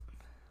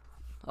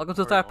Welcome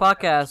to the Thai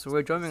Podcast.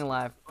 We're joining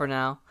live for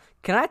now.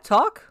 Can I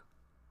talk?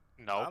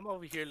 No, I'm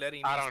over here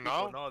letting I these don't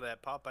people know. know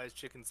that Popeye's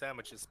chicken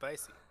sandwich is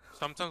spicy.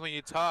 Sometimes when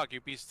you talk,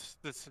 you be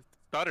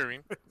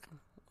stuttering.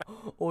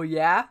 Oh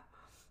yeah.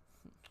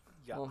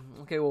 Yeah.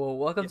 Okay. Well,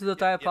 welcome Yep, to the yep,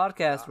 Thai yep,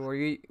 Podcast, yeah.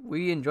 where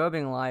we enjoy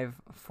being live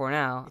for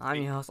now.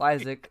 I'm your host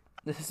Isaac.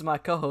 This is my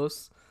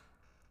co-host,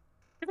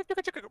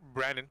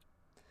 Brandon.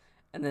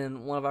 and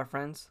then one of our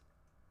friends.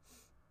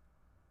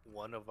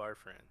 One of our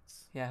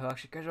friends, Yeah, who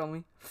actually cares about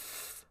me.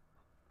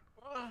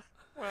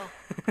 Well,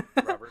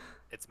 Robert.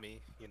 It's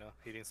me.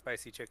 Eating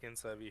spicy chicken.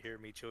 So if you hear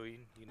me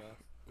chewing,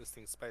 this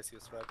thing's spicy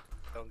as fuck.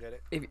 Don't get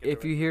it. If Get it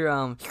if you right. hear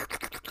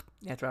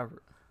yeah, it's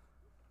Robert.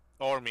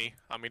 or me.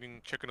 I'm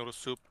eating chicken noodle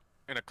soup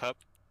in a cup.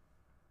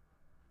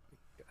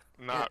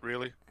 Not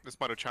really. This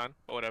Maruchan,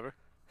 but whatever.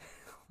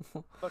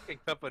 Fucking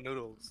cup of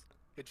noodles.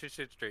 Get your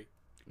shit straight.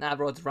 Nah,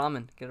 bro, it's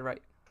ramen. Get it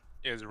right.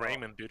 It's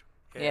ramen, dude.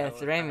 Yeah,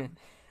 it's ramen.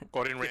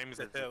 Gordon Get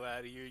Ramsay. the hell out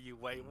of here, you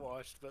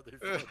whitewashed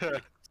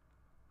motherfucker.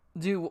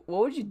 Dude, what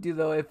would you do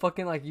though if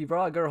fucking like you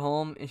brought a girl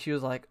home and she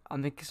was like,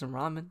 "I'm making some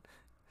ramen"?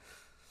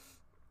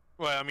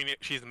 Well, I mean, if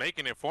she's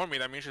making it for me.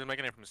 That means she's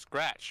making it from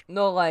scratch.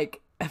 No,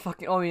 like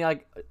fucking. I mean,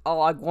 like, oh,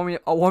 like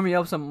warm me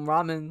up some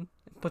ramen.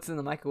 And puts it in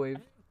the microwave.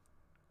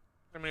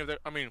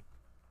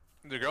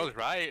 The girl's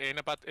right. It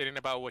ain't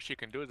about what she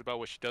can do. It's about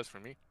what she does for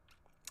me.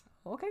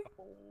 Okay,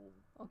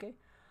 okay,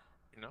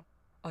 You know.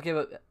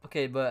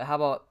 but how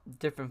about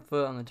different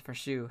foot on a different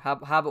shoe? How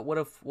about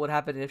what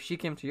happened if she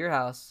came to your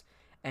house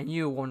and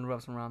you warmed her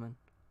up some ramen?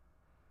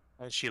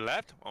 And she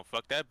left. Oh,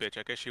 fuck that bitch.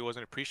 I guess she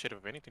wasn't appreciative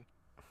of anything.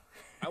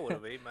 I would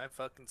have ate my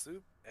fucking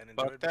soup and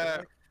enjoyed Fuck it.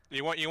 that.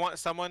 You want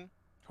someone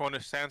who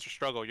understands your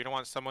struggle. You don't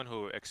want someone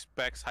who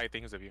expects high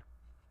things of you.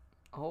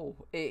 Oh,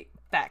 hey,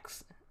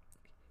 facts.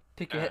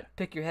 Pick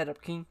your head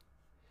up, King.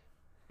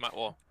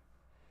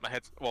 My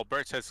head's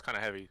Bert's head's kind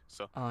of heavy.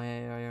 So Oh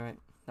yeah, you're right.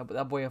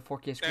 That boy a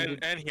 4K screen.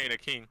 Dude. and he ain't a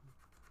king.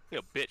 He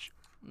a bitch.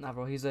 Nah,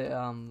 bro, he's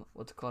a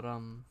what's it called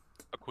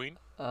A queen.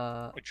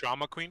 uh A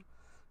drama queen.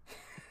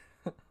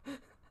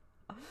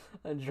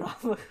 a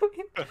drama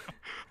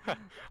queen.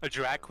 A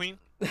drag queen.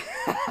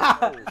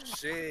 Oh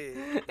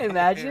shit.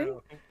 Imagine.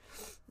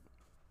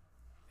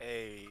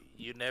 Hey,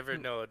 you never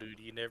know, dude.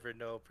 You never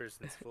know a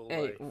person's full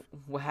Hey, life.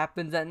 what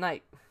happens at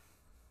night?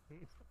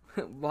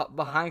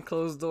 Behind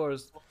closed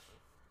doors.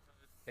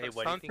 Hey, The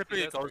what do you sun think he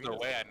typically does for goes you?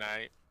 away at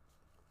night.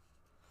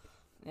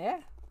 Yeah.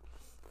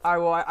 All right.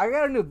 Well, I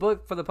got a new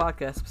book for the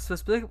podcast,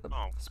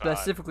 Oh,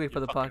 specifically God. for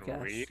You the fucking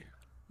podcast. read?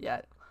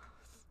 Yeah.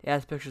 Yeah,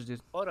 it's pictures,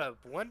 dude. Hold up.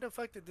 When the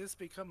fuck did this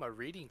become a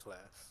reading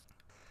class?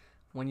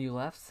 When you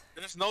left,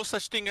 There's no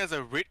such thing as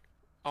a read.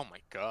 Oh my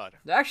God.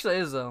 there actually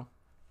is though.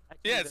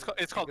 Yeah, it's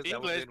called Because I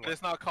was English, in but one.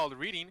 it's not called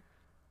reading.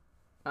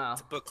 Oh.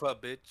 It's a book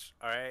club, bitch.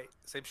 All right,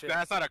 same shit.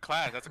 That's not a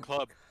class. That's a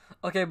club.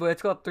 Okay, but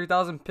it's called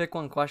 3,000 pick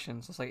one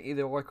questions. It's like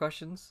either or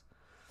questions,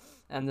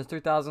 and there's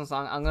 3,000. So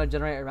I'm gonna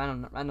generate a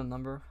random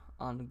number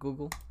on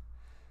Google.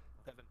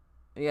 Seven.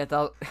 Yeah,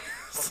 thousand.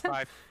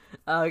 5.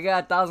 We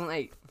got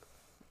 1,008.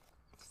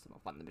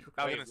 I was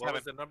Wait, in what seven.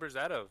 was the numbers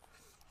out of?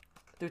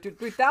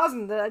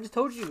 3,000 that I just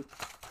told you.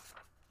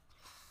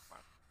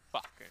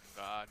 Fucking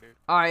God, dude.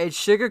 All right, it's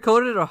sugar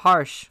coated or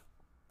harsh?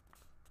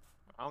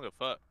 I don't give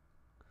a fuck.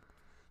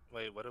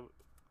 Wait, what?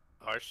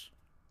 Harsh?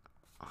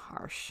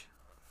 Harsh.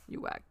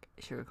 You whack.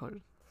 Sugar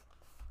coated.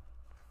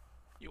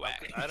 You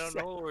act. I don't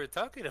know what we're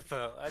talking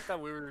about. I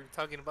thought we were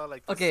talking about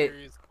like the Okay,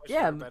 serious question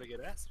yeah, we're about to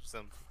get asked or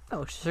something.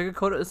 Oh, sugar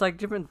coated. It's like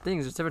different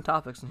things. There's different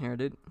topics in here,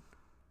 dude.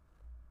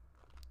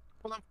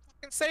 Well, then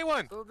fucking say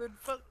one. So then,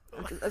 fuck.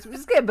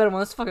 Let's get a better one.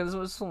 Let's fucking. This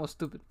is almost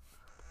stupid.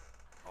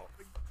 Oh,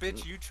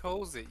 bitch, you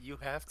chose it. You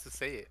have to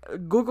say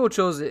it. Google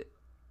chose it.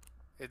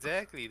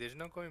 Exactly. There's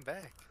no going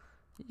back.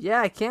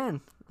 Yeah, I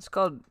can. It's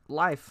called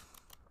life.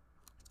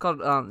 It's called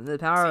the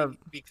power of See,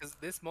 because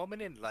this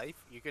moment in life,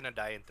 you're gonna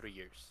die in 3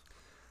 years.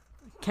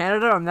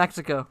 Canada or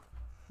Mexico.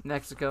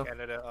 Mexico.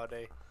 Canada all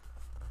day.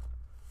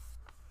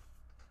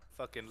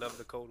 Fucking love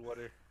the cold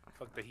water.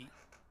 Fuck the heat.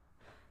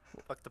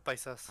 Fuck the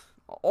paisas.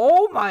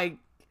 Oh my.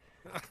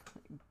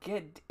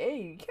 Get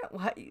you can't.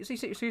 What, so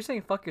you're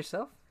saying fuck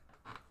yourself,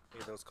 Hey,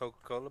 those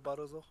Coca-Cola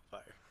bottles though,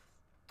 fire.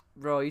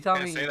 bro? You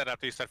telling Can't me say that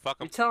after you said fuck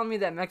you him. telling me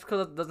that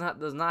Mexico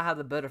does not have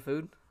the better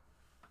food?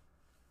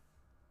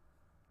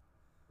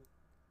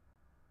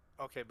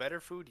 Okay, better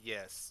food,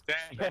 yes.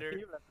 Damn, Better,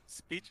 you left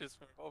speeches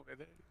from over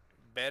there.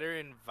 better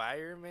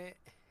environment,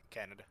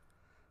 Canada.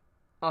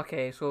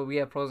 Okay, so we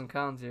have pros and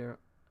cons here.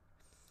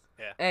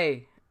 Yeah.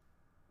 Hey,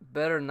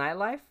 better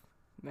nightlife,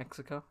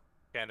 Mexico.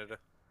 Canada,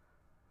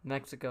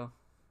 Mexico.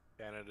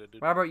 Canada,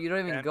 dude. Robert, you don't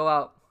even Can- go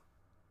out.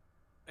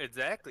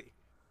 Exactly.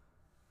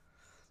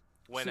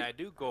 When See- I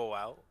do go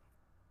out,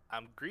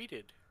 I'm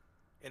greeted.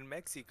 In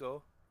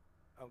Mexico,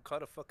 I'm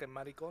called a fucking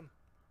maricon.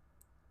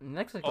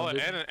 Mexico, Oh, dude.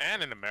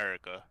 and in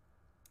America.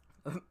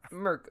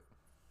 Merc.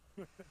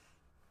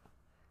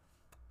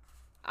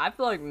 I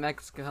feel like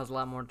Mexico has a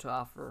lot more to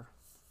offer.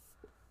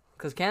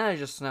 Cause Canada's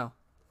just snow,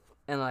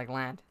 and like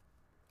land.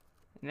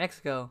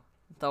 Mexico,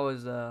 it's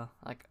always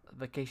like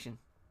vacation.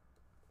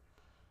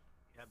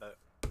 Yeah, but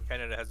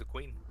Canada has a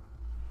queen.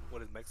 What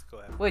does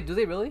Mexico have? Wait, do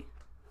they really?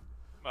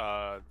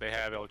 They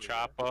have El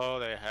Chapo.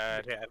 They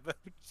had. They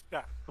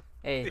have,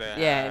 Hey, They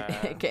yeah,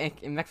 have-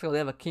 in Mexico they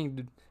have a king,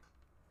 dude.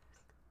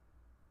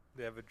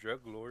 they have a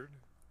drug lord.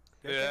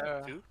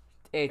 Yeah. Two,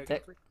 Hey,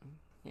 technically.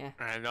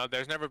 I know.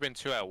 There's never been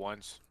two at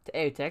once.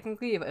 hey,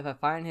 technically, if I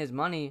find his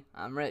money,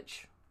 I'm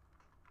rich.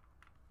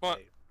 Well,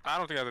 Hey, I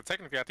don't think that's a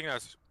technically. I think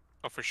that's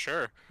for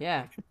sure.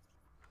 Yeah.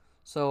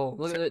 So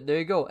look, there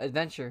you go,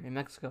 adventure in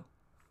Mexico.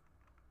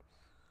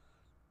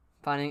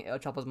 Finding El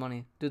Chapo's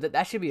money, dude.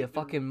 That should be a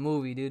fucking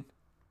movie, dude.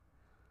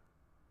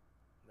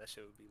 that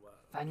shit would be wild.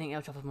 Finding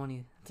El Chapo's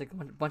money. It's like a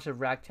bunch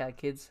of ragtag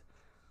kids.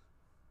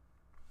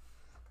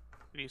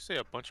 Did you say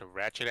a bunch of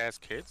ratchet ass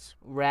kids?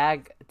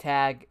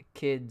 Ragtag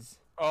kids.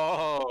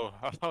 Oh,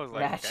 I was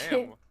like, Ratchet?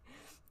 damn.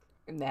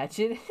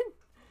 Imagine.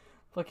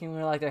 Fucking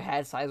wear like their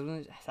hat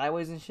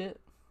sideways and shit.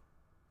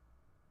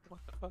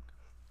 What the fuck?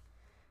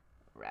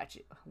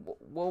 Ratchet.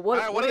 Well,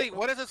 Alright, what,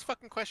 what is this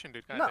fucking question,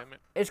 dude? God No. damn it.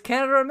 It's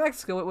Canada or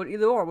Mexico.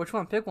 Either or. Which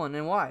one? Pick one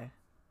and why.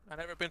 I've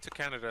never been to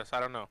Canada, so I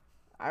don't know.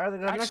 I rather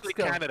go to Actually,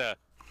 Mexico.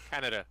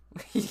 Canada.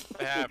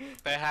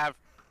 They have.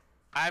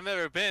 I've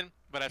never been,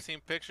 but I've seen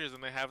pictures,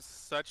 and they have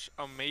such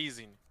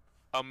amazing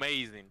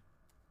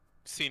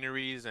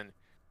sceneries and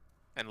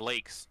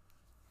lakes.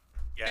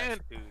 Yes,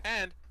 dude.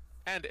 And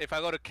if I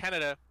go to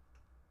Canada,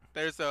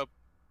 there's a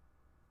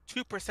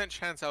 2%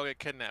 chance I'll get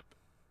kidnapped.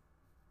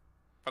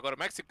 If I go to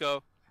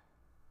Mexico,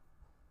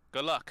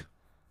 good luck.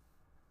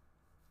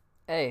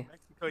 Hey,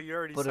 Mexico, you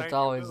already but signed it's your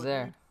always bill,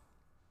 there. dude.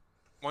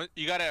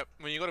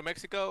 When you go to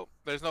Mexico,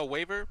 there's no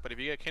waiver, but if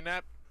you get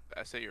kidnapped,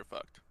 that's it, you're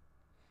fucked.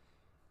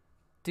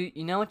 Dude,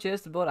 you know what it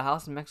is to build a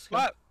house in Mexico?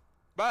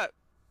 But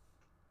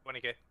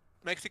 20K.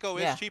 Mexico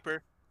Yeah. is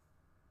cheaper.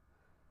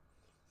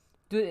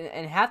 Dude,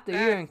 and half the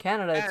year in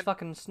Canada, it's and-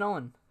 fucking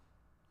snowing.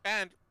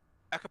 And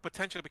I could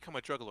potentially become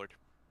a drug lord.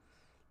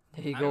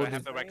 There you I go, have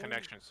dude. the right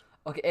connections.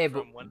 Okay, hey, but,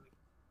 From one.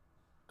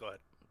 Go ahead.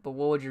 but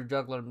what would your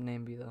drug lord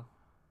name be, though?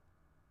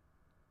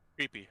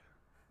 Creepy.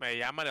 Me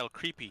llaman el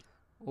creepy.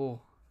 Oh,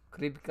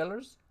 creepy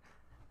colors?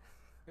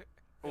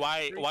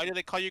 Why do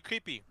they call you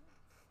creepy?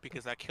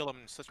 Because I kill them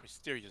in such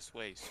mysterious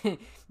ways.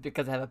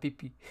 Because I have a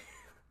pee-pee.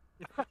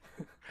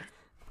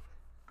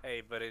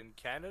 Hey, but in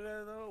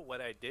Canada though, what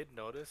I did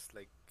notice,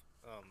 like,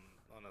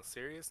 on a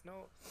serious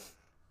note,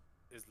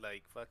 is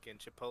like fucking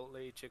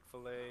Chipotle,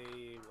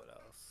 Chick-fil-A, what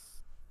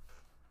else?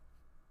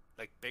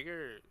 Like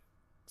bigger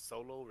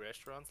solo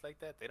restaurants like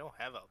that, they don't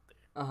have out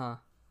there. Uh-huh.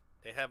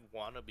 They have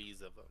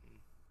wannabes of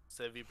them.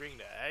 So if you bring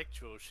the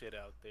actual shit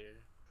out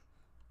there,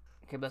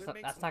 Okay, but Could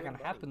make that's some not good gonna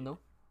money, happen, dude. though.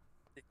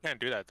 You can't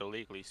do that though,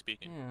 legally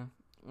speaking.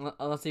 Yeah.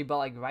 Unless you bought,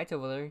 like, right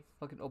over there.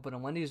 Fucking open a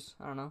Wendy's.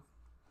 I don't know.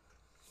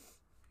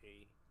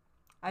 hey,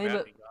 I need Yeah.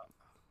 to...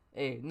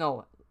 Hey,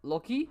 no.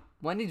 Low-key,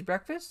 Wendy's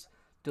breakfast?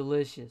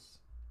 Delicious.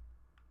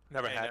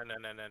 Never hey, had. no.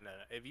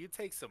 If you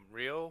take some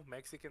real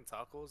Mexican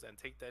tacos and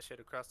take that shit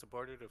across the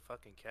border to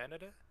fucking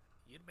Canada,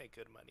 you'd make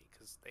good money,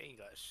 cause they ain't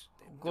got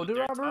Go dude, do,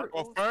 their Robert.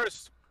 Well, tacos-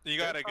 first you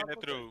Their gotta get it tacos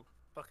are through.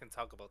 fucking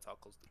Taco Bell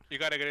tacos, dude. You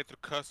gotta get it through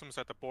customs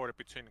at the border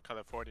between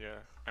California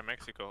and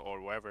Mexico or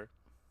wherever,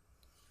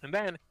 and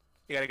then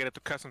you gotta get it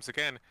through customs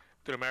again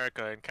through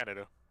America and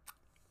Canada.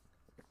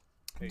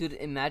 Hey. Dude,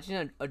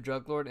 imagine a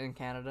drug lord in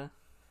Canada.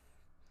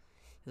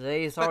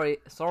 Hey, sorry,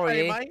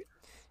 Hey, eh? mate,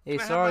 Hey, can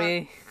I have sorry, my-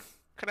 eh?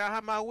 can I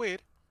have my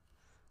weed?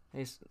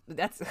 Hey,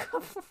 that's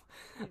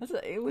that's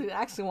an English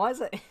accent. Why is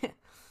that?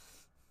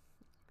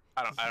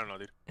 I don't know,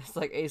 dude. It's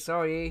like, hey,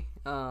 sorry,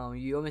 eh?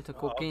 You owe me to Oh,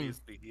 cocaine.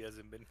 obviously, he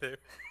hasn't been there.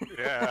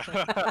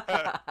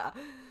 Yeah.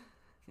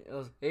 It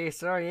was, hey,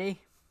 sorry, eh?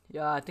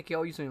 Yeah, I think I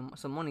owe you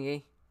some money, eh?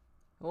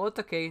 Oh, it's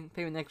okay.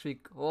 Pay me next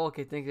week. Oh,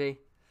 okay, thanks, eh?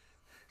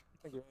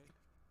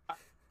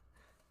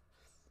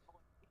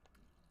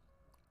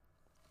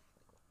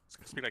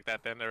 Speak like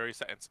that then every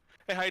sentence.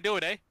 Hey, how you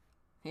doing, eh?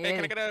 Hey,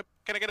 Hey,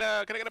 can I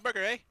get a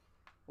burger, eh?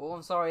 oh,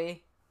 I'm sorry, eh?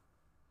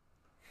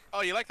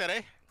 Oh, you like that,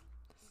 eh?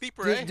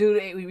 Deeper, Dude, eh?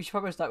 dude, hey, we should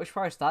probably stop. We should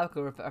probably stop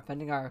because we're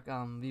offending our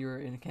viewer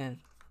in Canada.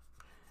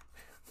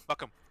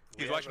 Fuck him.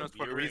 We He's have watching us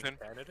for a viewer in reason.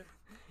 Canada?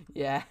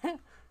 Yeah,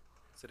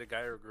 Is it a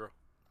guy or a girl?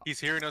 He's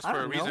hearing us I for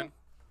a don't know. reason.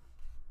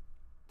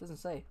 doesn't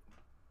say.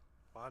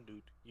 Come on,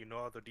 dude. You know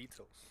all the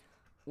details.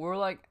 We're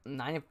like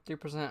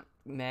 93%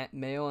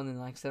 male and then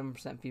like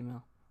 7%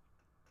 female.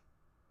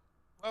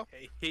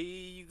 Hey,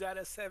 you got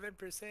a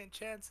 7%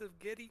 chance of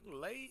getting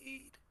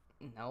laid?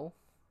 No.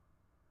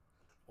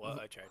 Well,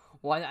 I tried.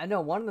 Well, I know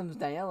one of them is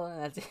Daniela,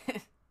 and that's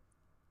it.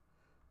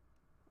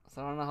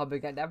 So I don't know how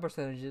big that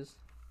percentage is.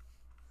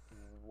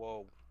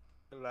 Whoa.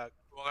 Good luck.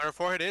 Well, her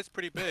forehead is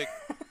pretty big.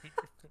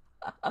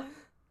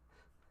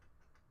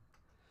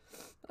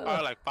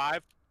 Probably like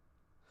 5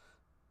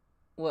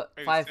 What,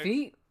 maybe 5 6.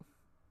 feet?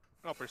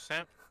 no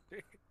percent.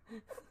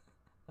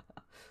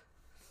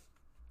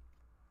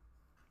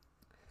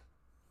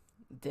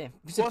 Damn.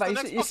 You said, What's the five,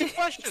 next you said,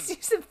 fucking you question?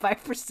 said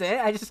 5%?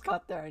 I just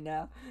got there right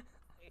now.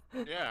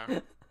 Yeah.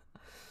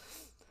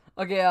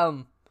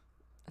 Okay,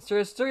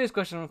 serious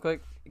question real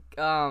quick.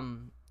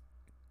 Can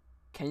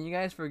you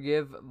guys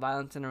forgive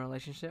violence in a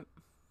relationship?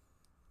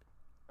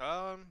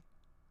 Uh,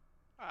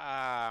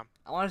 I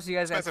want to see you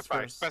guys answer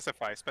first.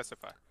 specify.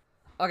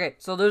 Okay,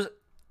 so it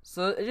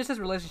just says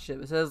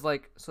relationship. It says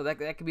like so that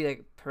could be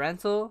like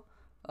parental,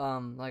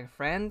 like a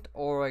friend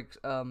or like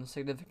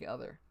significant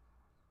other.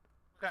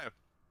 Okay.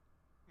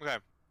 Okay.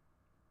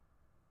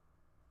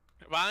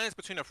 Violence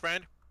between a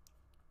friend.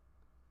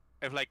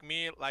 If like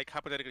me, like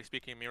hypothetically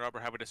speaking, me and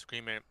Robert have a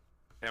disagreement,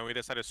 and we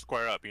decide to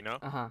square up, you know.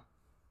 Uh huh.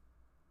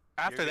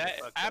 After getting that,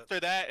 fucked up. after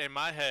that, in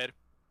my head,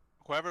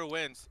 whoever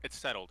wins, it's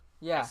settled.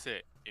 Yeah. That's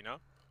it. You know.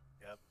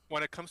 Yep.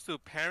 When it comes to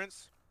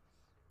parents,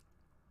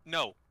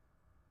 no.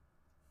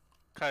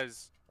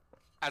 Cause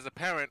as a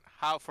parent,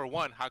 how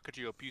could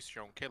you abuse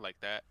your own kid like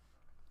that?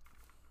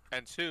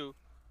 And two,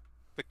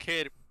 the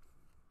kid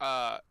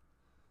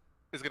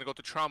is gonna go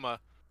through trauma,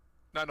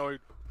 not knowing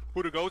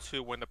who to go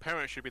to when the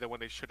parent should be the one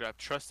they should have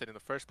trusted in the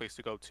first place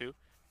to go to,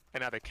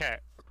 and now they can't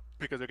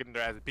because they're getting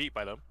their ass beat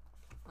by them.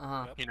 Uh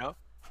huh. Yep. You know.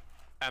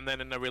 And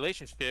then in a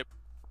relationship,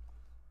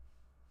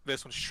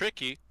 this one's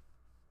tricky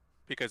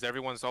because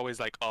everyone's always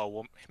like,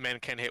 "Oh, men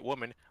can't hit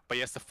women," but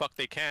yes, the fuck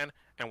they can.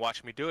 And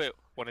watch me do it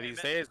one of these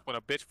days when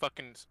a bitch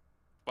fucking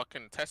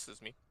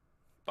tests me.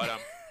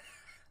 But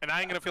and I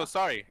ain't gonna feel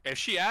sorry if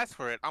she asks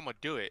for it. I'm gonna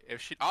do it.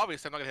 If she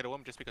obviously I'm not gonna hit a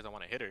woman just because I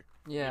want to hit her.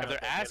 Yeah. If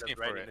they're asking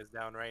for writing it. this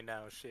down right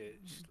now. Shit.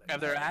 She's like, If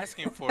they're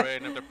asking for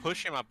it and if they're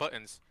pushing my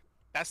buttons,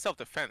 that's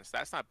self-defense.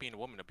 That's not being a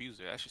woman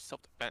abuser. That's just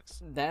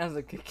self-defense. That is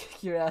a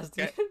kick your ass,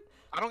 dude. Yeah.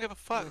 I don't give a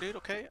fuck, dude.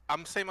 Okay,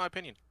 I'm saying my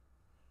opinion.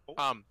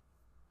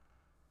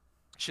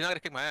 She's not gonna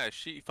kick my ass.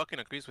 She fucking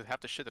agrees with half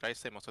the shit that I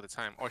say most of the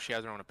time, or she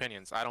has her own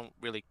opinions. I don't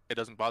really. It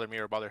doesn't bother me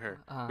or bother her.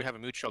 Uh-huh. We have a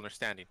mutual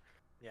understanding.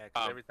 Yeah,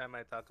 because Um, every time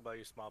I talk about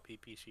your small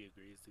PP, she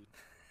agrees, dude.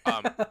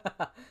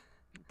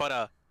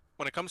 But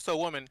when it comes to a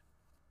woman,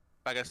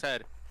 like I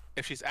said,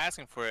 if she's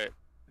asking for it,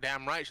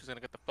 damn right she's gonna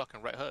get the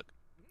fucking right hook.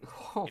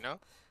 You know?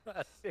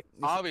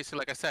 Obviously,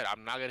 like I said,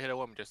 I'm not gonna hit a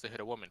woman just to hit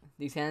a woman.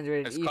 These hands are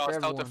ready to It's eat for called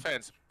everyone.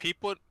 self-defense.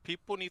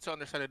 People need to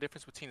understand the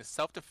difference between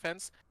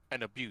self-defense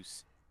and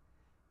abuse.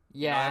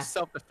 You know, Yeah. that's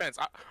self-defense.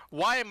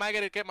 Why am I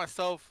gonna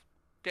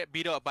get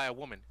beat up by a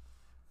woman?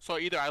 So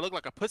either I look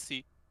like a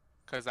pussy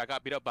because I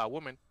got beat up by a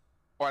woman,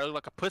 or I look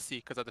like a pussy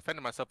because I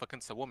defended myself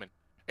against a woman.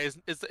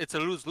 It's a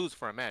lose-lose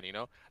for a man, you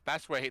know.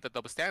 That's where I hate the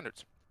double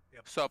standards.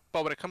 Yep. So,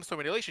 but when it comes to a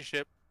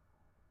relationship,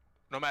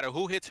 no matter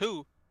who hits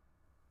who,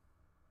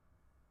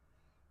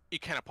 you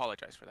can't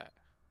apologize for that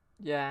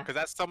Yeah. because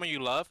that's someone you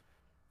love.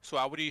 So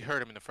why would you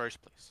hurt him in the first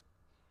place?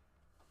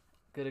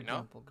 Good you know?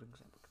 example. Good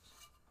example.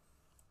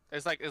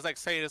 It's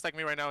like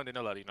me right now and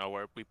Danila, you know,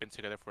 where we've been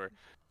together for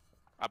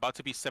about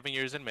to be 7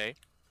 years in May.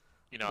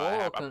 You know,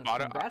 Whoa, I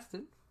bought her. congrats,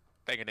 dude.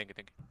 Thank you.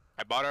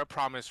 I bought her a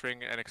promise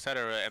ring and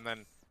etc. And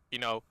then, you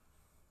know,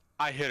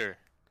 I hit her.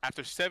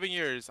 After 7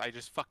 years, I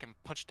just fucking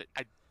punched it.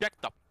 I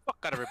decked the fuck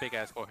out of her big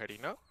ass forehead, you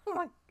know. Oh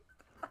my.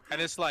 And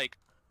it's like,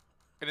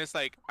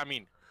 I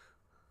mean,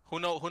 who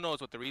knows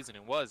what the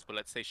reasoning was? But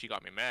let's say she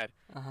got me mad.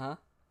 Uh huh.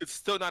 It's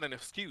still not an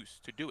excuse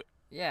to do it.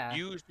 Yeah.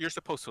 You're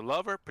supposed to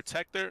love her,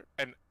 protect her,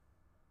 and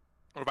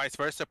or vice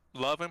versa,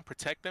 love him,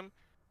 protect him.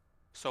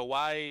 So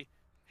why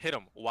hit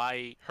him?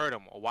 Why hurt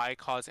him? Or why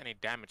cause any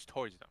damage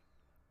towards them?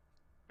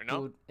 You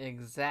know? Dude,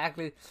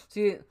 exactly.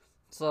 See,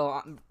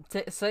 so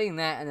saying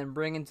that and then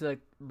bring it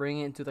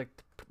into like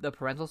the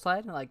parental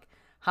side. Like,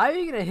 how are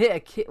you gonna hit a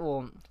kid?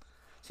 Well,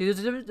 see, there's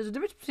a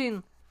difference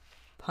between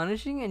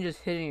punishing and just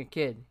hitting a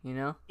kid. You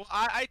know? Well,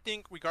 I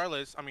think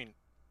regardless, I mean,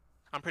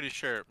 I'm pretty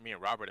sure me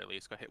and Robert at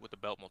least got hit with the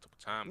belt multiple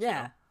times. You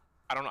Yeah. know?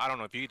 I don't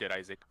know if you did,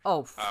 Isaac.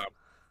 Oh.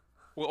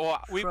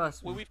 We've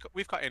Trust me.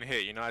 gotten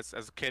hit, you know, as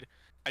a kid,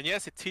 and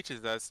yes, it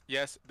teaches us,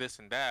 yes, this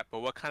and that. But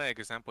what kind of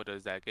example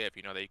does that give?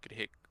 You know, that you could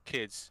hit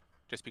kids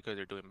just because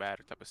they're doing bad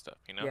or type of stuff.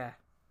 You know. Yeah.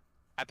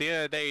 At the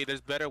end of the day,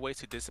 there's better ways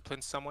to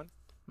discipline someone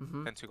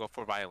Mhm. than to go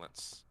for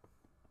violence.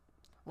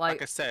 Like.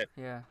 Like I said,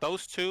 Yeah.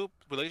 those two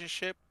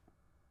relationship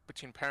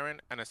between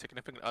parent and a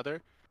significant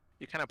other,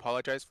 you can't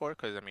apologize for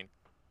because I mean,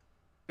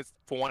 it's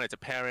for one, it's a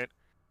parent,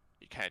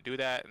 you can't do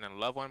that, and then a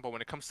loved one. But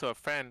when it comes to a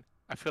friend,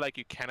 I feel like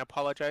you can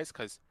apologize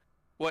because,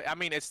 well, I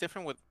mean, it's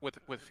different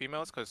with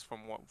females because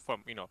from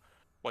you know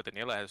what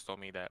Daniela has told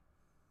me that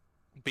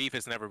beef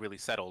is never really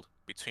settled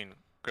between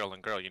girl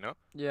and girl, you know.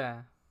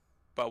 Yeah.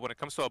 But when it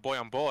comes to a boy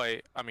on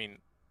boy, I mean,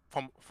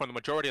 from the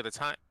majority of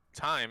the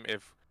time,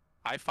 if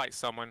I fight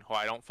someone who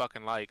I don't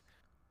fucking like,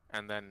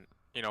 and then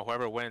you know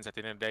whoever wins at the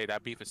end of the day,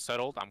 that beef is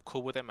settled. I'm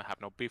cool with him. I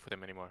have no beef with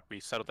him anymore. We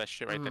settled that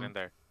shit right then Mhm. and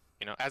there.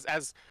 You know,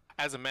 as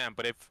a man.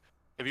 But if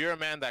you're a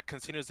man that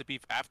continues the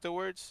beef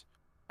afterwards,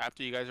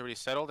 after you guys already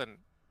settled, then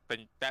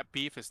that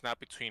beef is not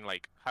between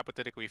like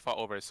hypothetically we fought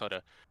over a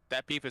soda.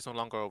 That beef is no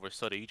longer over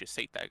soda. You just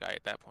hate that guy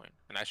at that point,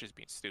 and that's just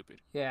being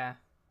stupid. Yeah.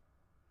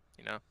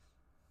 You know.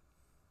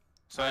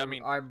 So I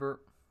mean, Alright,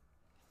 Bert.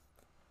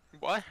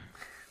 what?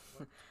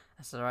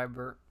 I said, alright,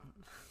 Bert.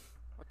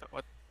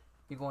 What?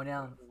 You going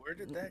down Where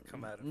did that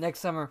come out of? next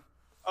summer?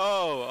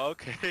 Oh,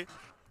 okay.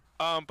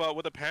 But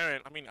with a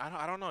parent, I mean,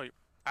 I don't know.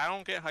 I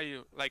don't get how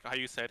you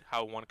said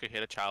how one could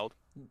hit a child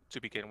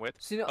to begin with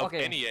See, of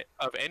okay.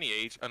 any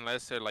age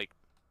unless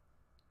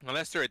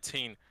they're a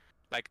teen.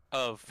 like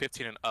of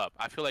 15 and up.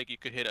 I feel like you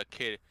could hit a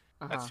kid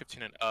Uh that's huh.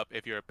 15 and up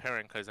if you're a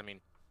parent, because I mean,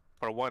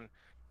 for one,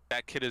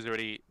 that kid is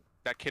already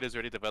that kid is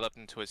already developed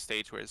into a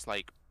stage where it's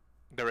like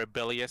the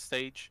rebellious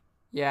stage.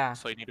 Yeah.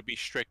 So you need to be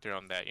stricter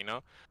on that, you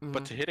know.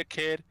 But Mhm. to hit a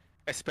kid,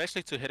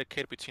 especially to hit a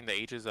kid between the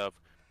ages of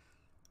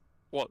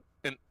well,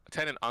 in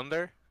 10 and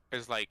under,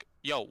 is like,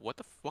 yo, what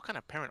kind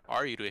of parent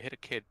are you to hit a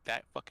kid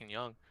that fucking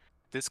young?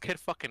 This kid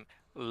fucking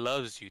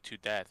loves you to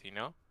death, you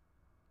know,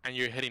 and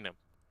you're hitting him.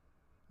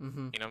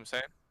 Mhm. You know what I'm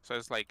saying? So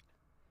it's like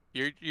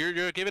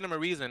you're giving him a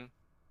reason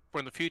for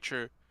in the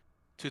future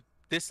to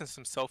distance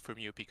himself from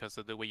you because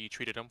of the way you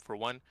treated him for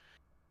one,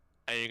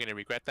 and you're gonna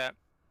regret that.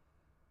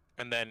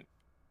 And then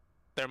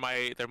there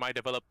might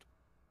develop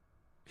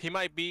he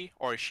might be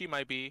or she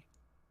might be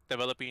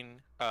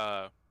developing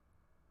how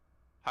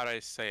do I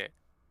say it?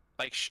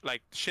 Like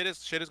shit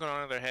is going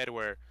on in their head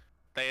where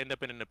they end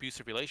up in an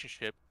abusive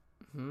relationship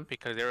Mhm.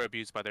 because they're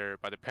abused by their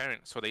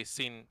parents. So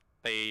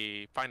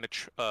they find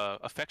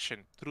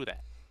affection through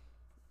that.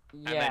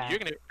 Yeah.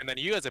 And then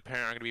you as a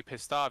parent are gonna be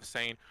pissed off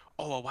saying,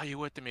 "Oh, well, why are you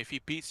with him if he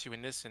beats you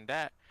and this and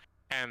that?"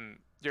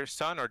 And your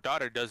son or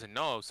daughter doesn't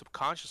know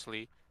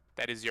subconsciously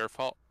that is your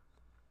fault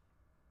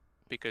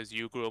because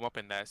you grew up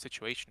in that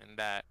situation in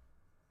that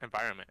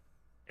environment.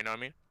 You know what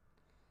I mean?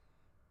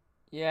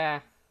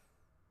 Yeah.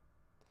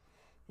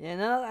 Yeah.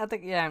 No, I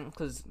think yeah,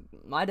 because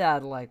my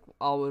dad like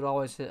would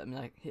always hit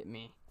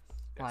me,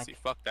 Yeah. See, like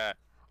fuck that.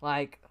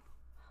 like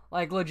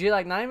like legit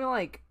like not even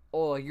like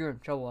oh like, you're in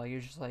trouble like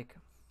you're just like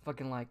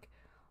fucking like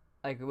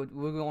we're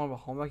going on with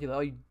homework. You're like,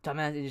 oh, you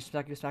dumbass! You just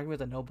smack me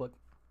with a notebook.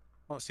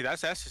 Oh, see,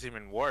 that's just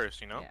even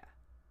worse. You know, Yeah.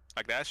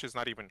 like that's just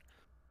not even.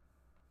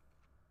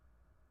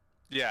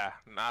 Yeah,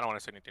 I don't want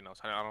to say anything else.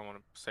 I don't want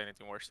to say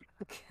anything worse.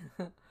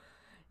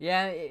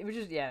 Yeah, it was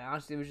just yeah.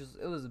 Honestly,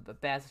 it was a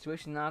bad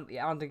situation. Not,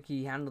 yeah, I don't think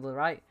he handled it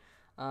right.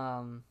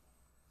 Um,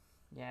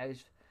 yeah, it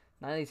was.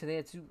 Now that you say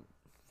that too,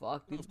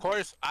 fuck, dude. Of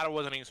course, I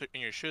wasn't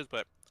in your shoes,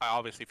 but I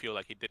obviously feel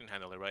like he didn't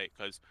handle it right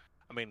because,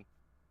 I mean,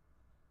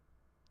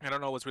 I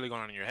don't know what's really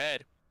going on in your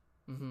head,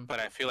 Mhm. but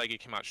I feel like you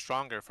came out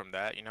stronger from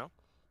that, you know?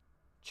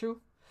 True.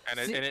 And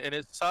it, See, and it, and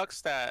it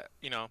sucks that,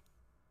 that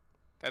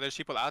there's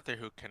people out there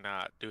who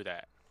cannot do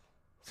that.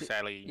 see,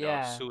 Sadly,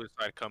 yeah.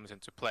 suicide comes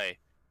into play.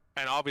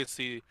 And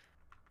obviously,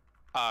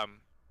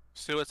 um,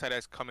 suicide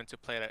has comes into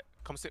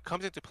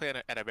play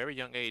at a very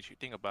young age, you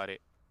think about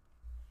it.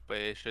 But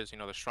it's just,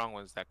 the strong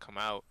ones that come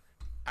out.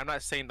 I'm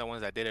not saying the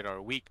ones that did it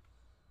are weak.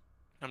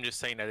 I'm just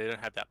saying that they don't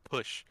have that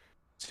push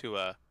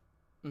to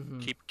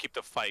Mhm. keep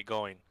the fight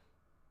going,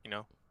 you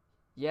know?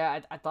 Yeah,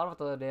 I thought about it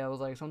the other day. I was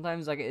like,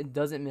 sometimes like it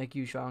doesn't make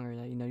you stronger.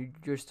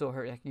 Like, you're still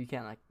hurt. Like you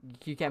can't move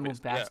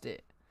Obviously, yeah. past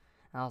it.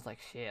 And I was like,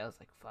 shit. I was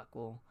like, fuck.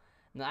 Well,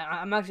 no,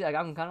 I'm actually like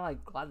I'm kind of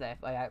like glad that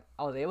like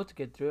I was able to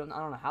get through it. I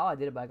don't know how I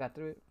did it, but I got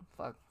through it.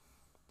 Fuck.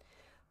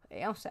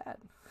 Hey, I'm sad.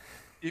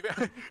 Even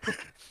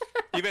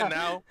even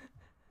now,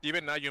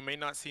 even now, you may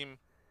not seem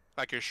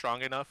like you're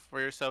strong enough for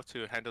yourself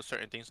to handle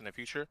certain things in the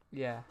future.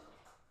 Yeah.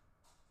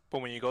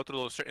 But when you go through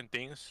those certain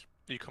things,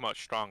 you come out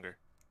stronger.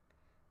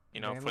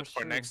 Very much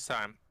For true. next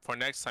time,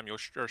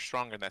 you're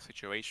stronger in that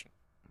situation.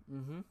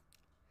 Mhm.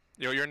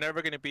 You're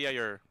never gonna be at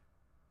your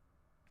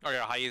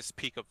highest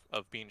peak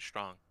of being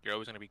strong. You're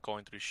always gonna be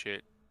going through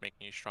shit,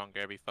 making you stronger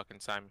every fucking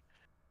time.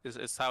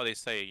 It's how they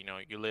say,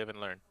 you live and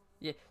learn.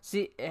 Yeah.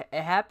 See, it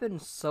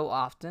happened so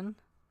often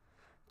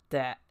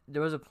that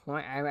there was a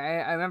point. I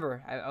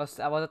remember I was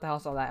at the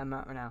house all that I'm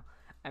at right now.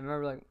 I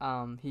remember like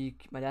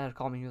my dad had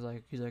called me. He was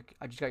like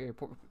I just got your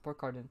report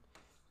card in.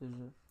 He was,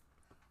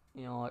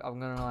 like, I'm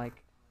gonna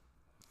like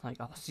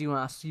I'll see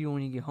you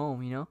when you get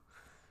home.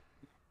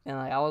 And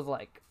like I was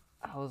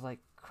like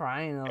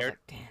crying. And I was Scared?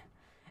 like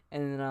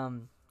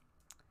damn.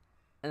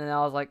 And then I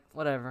was like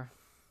whatever.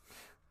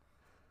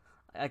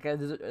 Like there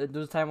was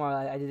a time where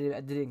I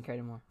didn't care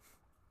anymore.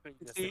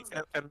 Just See,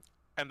 accept.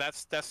 and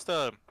that's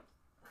what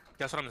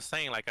I'm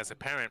saying. Like as a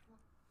parent,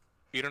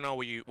 you don't know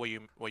what you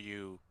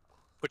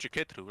put your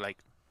kid through. Like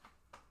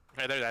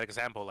there's that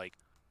example. Like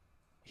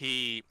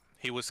he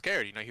was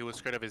scared. He was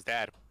scared of his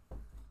dad,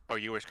 or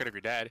you were scared of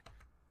your dad,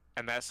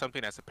 and that's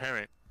something as a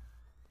parent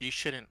you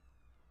shouldn't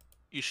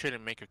you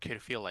shouldn't make your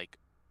kid feel like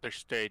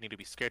they need to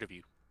be scared of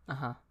you. Uh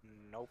huh.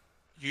 Nope.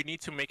 You need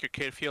to make your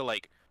kid feel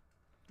like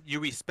you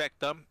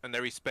respect them and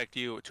they respect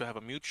you to have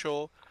a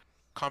mutual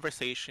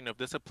conversation of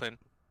discipline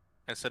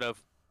instead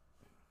of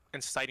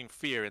inciting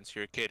fear into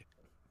your kid.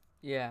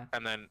 Yeah.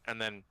 And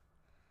then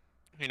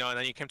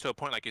you came to a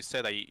point like you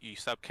said that you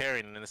stopped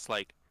caring, and it's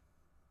like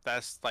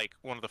that's like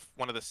one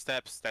of the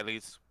steps that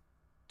leads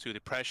to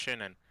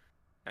depression and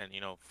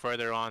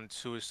further on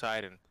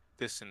suicide and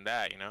this and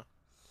that.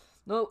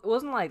 No, it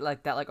wasn't like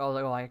that. Like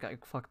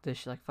like fuck this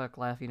shit. Like fuck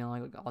life. Like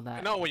all I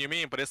that. know what you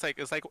mean, but it's like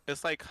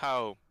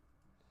how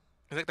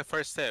it's like the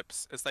first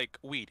steps. It's like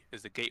weed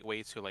is the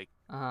gateway to like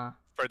Uh huh.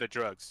 further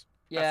drugs.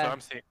 That's what Yeah.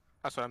 I'm saying.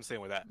 That's what I'm saying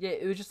with that. Yeah,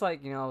 it was just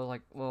like I was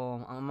like,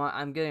 well,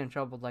 I'm getting in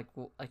trouble. Like,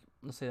 like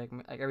let's say like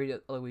every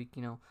other week,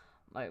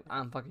 Like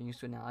I'm fucking used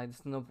to it now. Like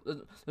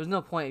there's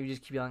no point if you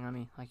just keep yelling at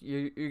me. Like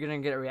you're gonna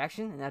get a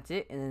reaction and that's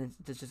it, and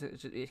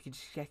then it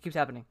keeps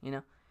happening. You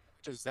know?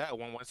 Just that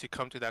once you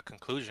come to that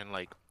conclusion,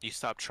 like you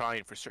stop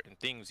trying for certain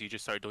things, you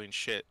just start doing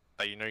shit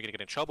that you know you're gonna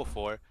get in trouble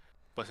for,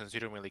 but since you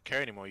don't really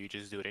care anymore, you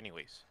just do it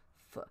anyways.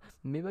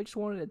 Maybe I just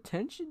wanted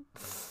attention.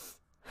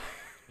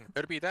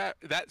 Could be that.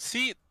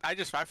 See, I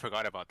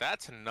forgot about that.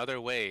 That's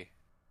another way,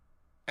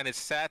 and it's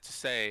sad to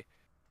say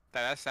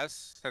that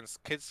that's since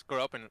kids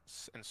grow up and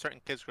certain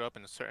kids grow up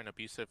in certain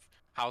abusive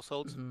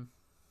households, Hmm.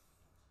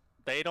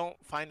 they don't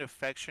find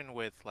affection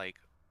with like,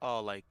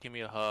 oh, like give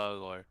me a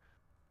hug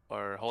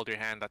or hold your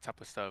hand, that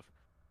type of stuff.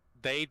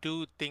 They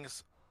do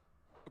things.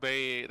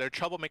 They're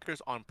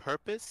troublemakers on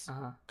purpose, Uh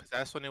huh. because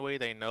that's the only way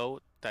they know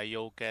that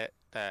you'll get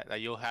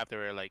that you'll have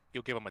their like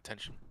you'll give them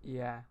attention.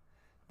 Yeah,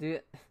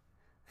 dude.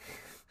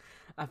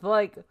 I feel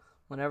like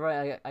whenever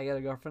I get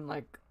a girlfriend,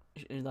 like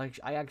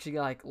I actually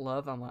get like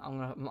love.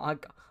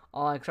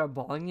 I'll like start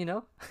bawling. You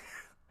know?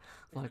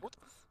 Like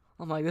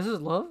I'm like, this is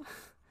love.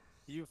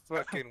 You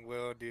fucking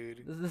will,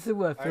 dude. This is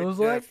what it I feels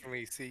like.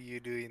 definitely see you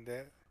doing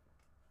that.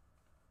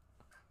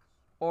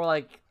 Or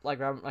like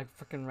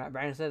fucking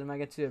Brandon said, I might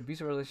get to an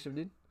abusive relationship,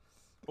 dude.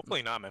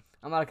 Hopefully not, man.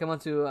 I'm about to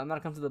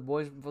come to the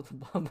boys with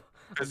the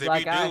Because if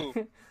black you eye.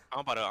 do, I'm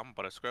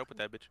about to screw up with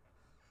that bitch.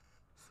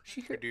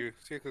 She Could you?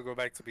 She could go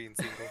back to being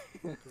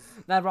single.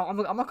 Nah, bro, I'm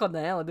gonna call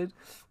Daniela, dude.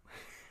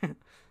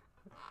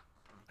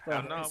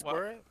 I'm not.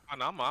 Well,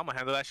 I'm gonna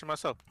handle that shit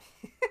myself.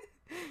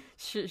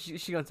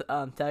 She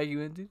gonna tag you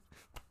in, dude.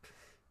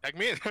 Like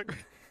me,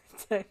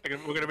 Tag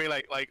we're gonna be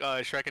like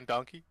Shrek and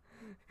Donkey.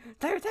 her,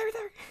 tag her, tag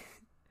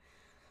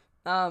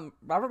her.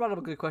 Robert brought up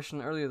a good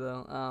question earlier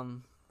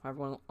though.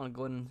 Everyone want to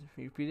go ahead and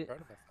repeat it? Proud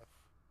of myself.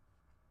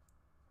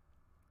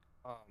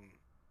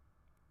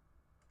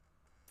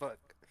 Fuck.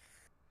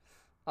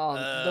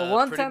 The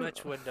one pretty time.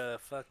 much when the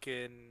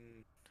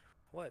fucking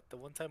what? The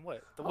one time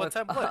what? The Oh, one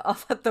time what? I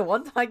thought the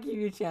one time I give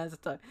you a chance to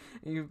talk,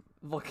 you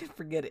fucking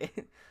forget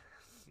it.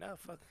 No,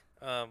 fuck.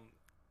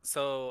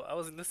 So I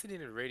was listening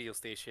to a radio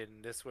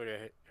station. This is where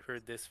I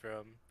heard this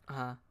from.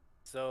 Uh-huh.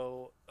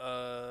 So,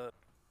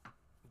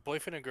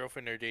 boyfriend and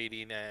girlfriend are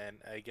dating, and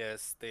I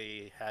guess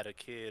they had a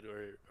kid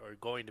or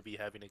going to be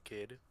having a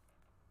kid.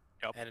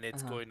 Yep. And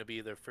it's Uh-huh. going to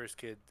be their first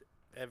kid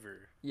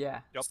ever.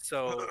 Yeah. Yep.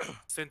 So,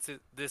 since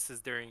this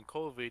is during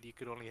COVID, you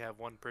could only have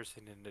one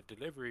person in the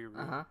delivery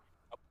room. Uh-huh.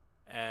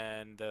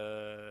 And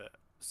the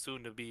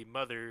soon-to-be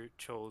mother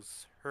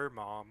chose her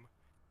mom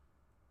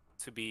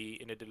to be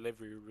in a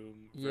delivery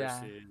room Yeah.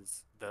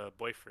 versus the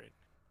boyfriend.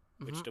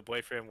 Which Mhm. the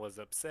boyfriend was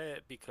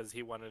upset because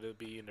he wanted to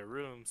be in the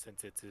room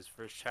since it's his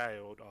first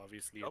child.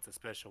 Obviously, Yep. it's a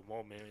special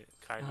moment,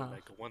 kind of Uh-huh.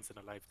 like a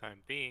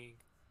once-in-a-lifetime thing.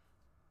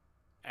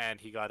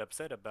 And he got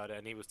upset about it,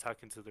 and he was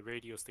talking to the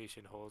radio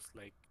station host,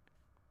 like,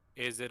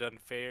 is it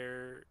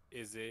unfair?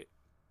 Is it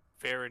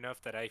fair enough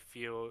that I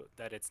feel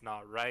that it's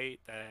not right?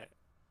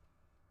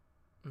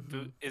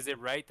 Mhm. Is it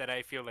right that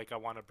I feel like I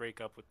want to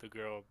break up with the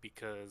girl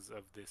because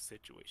of this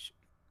situation?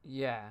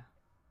 Yeah.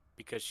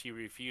 Because she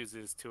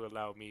refuses to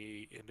allow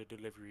me in the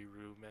delivery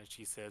room, and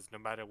she says no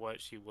matter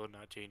what, she will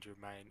not change her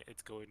mind.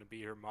 It's going to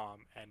be her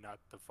mom and not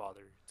the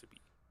father to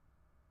be.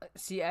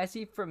 See, I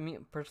see for me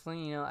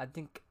personally, you know, I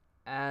think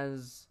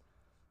as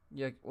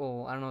like,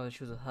 well, I don't know if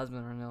she was a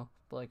husband or no,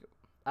 but like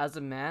as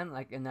a man,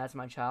 like, and that's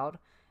my child,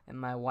 and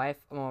my wife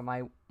or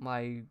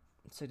my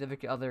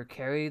significant other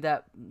carry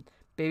that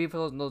baby for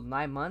those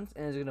 9 months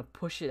and is gonna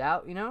push it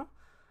out, you know.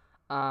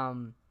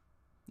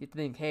 You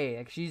think, hey,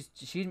 like she's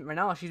right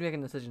now she's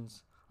making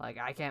decisions. Like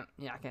I can't,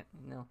 yeah, I can't,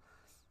 you know,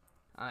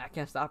 I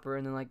can't stop her.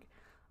 And then like,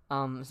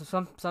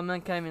 so some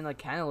men can't even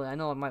like handle it. I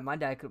know my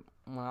dad could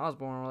when I was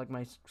born, or like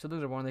my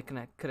siblings were born, they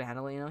couldn't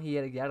handle it. You know, he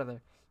had to get out of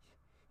there.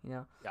 You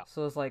know. Yeah.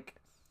 So it's like,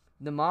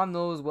 the mom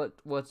knows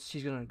what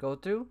she's gonna go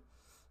through,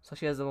 so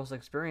she has the most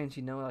experience.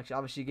 You know, like she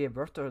obviously gave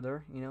birth to her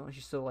there. You know, and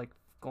she's still like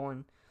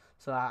going.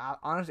 So I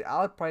honestly,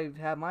 I would probably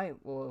have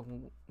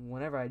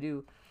whenever I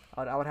do,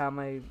 I would have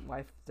my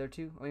wife there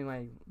too. I mean,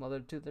 my mother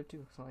too there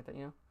too, something like that.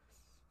 You know.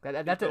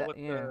 That's it. What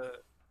Yeah.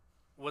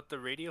 what the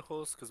radio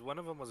host, because one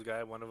of them was a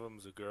guy, one of them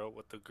was a girl.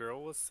 What the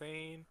girl was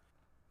saying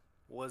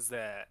was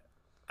that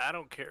I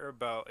don't care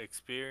about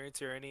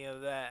experience or any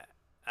of that.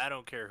 I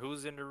don't care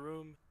who's in the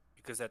room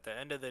because at the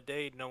end of the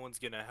day, no one's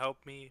gonna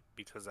help me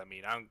because I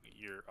mean,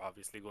 you're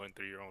obviously going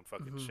through your own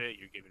fucking Mhm. shit.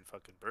 You're giving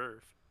fucking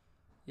birth.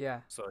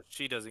 Yeah. So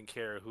she doesn't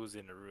care who's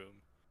in the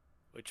room,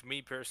 which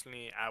me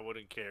personally, I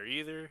wouldn't care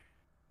either.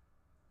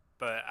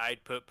 But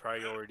I'd put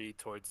priority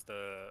towards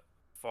the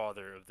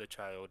father of the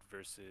child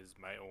versus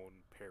my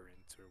own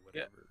parents or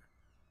Yeah. whatever.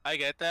 I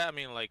get that. I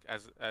mean, like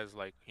as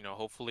like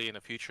hopefully in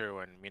the future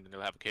when me and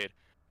they'll have a kid,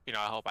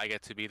 I hope I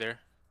get to be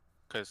there,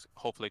 because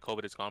hopefully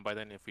COVID is gone by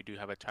then if we do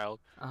have a child.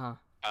 Uh huh.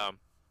 Um,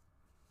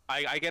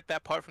 I get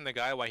that part from the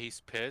guy why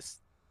he's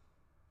pissed,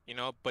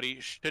 but he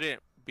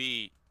shouldn't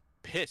be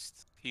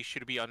pissed. He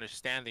should be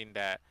understanding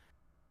that,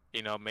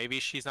 maybe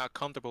she's not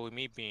comfortable with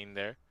me being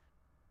there,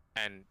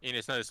 and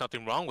there's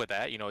nothing wrong with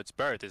that. It's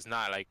birth. It's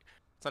not like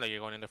you're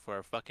going in there for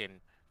a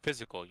fucking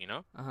physical, you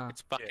know? Uh huh.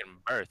 It's fucking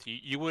birth.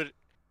 You would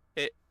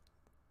it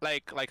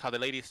like how the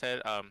lady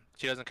said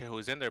she doesn't care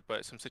who's in there,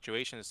 but some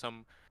situations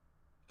some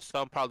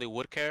probably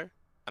would care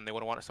and they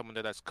would want someone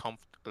there that's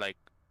like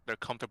they're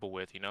comfortable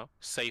with, you know?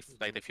 Safe,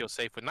 like Mhm. they feel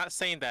safe with. Not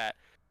saying that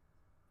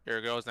your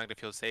girl's not gonna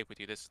feel safe with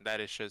you. This that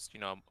is just, you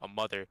know, a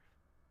mother.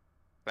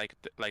 Like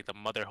the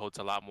mother holds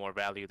a lot more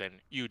value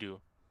than you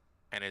do,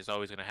 and it's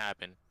always gonna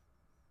happen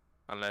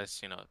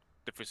unless, you know,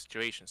 different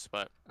situations.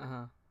 But Uh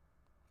huh.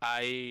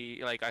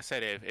 like I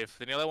said, if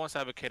Daniela wants to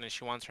have a kid and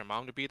she wants her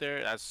mom to be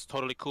there, that's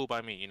totally cool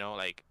by me, you know,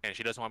 like, and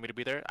she doesn't want me to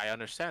be there, I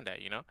understand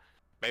that, you know.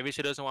 Maybe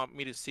she doesn't want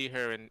me to see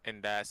her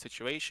in that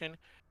situation.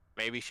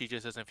 Maybe she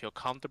just doesn't feel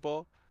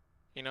comfortable,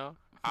 you know.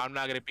 I'm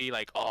not gonna be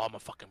like, oh, I'm gonna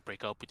fucking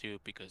break up with you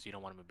because you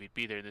don't want me to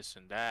be there, this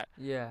and that,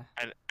 Yeah.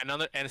 and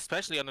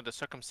especially under the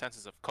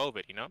circumstances of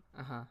COVID, you know,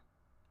 Uh huh.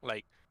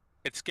 like,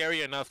 it's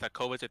scary enough that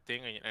COVID's a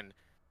thing, and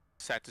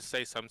sad to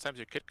say, sometimes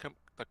the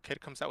kid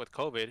comes out with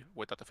COVID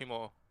without the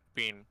female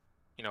being,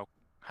 you know,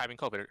 having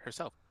COVID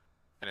herself,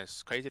 and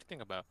it's crazy to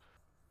think about.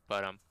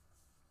 But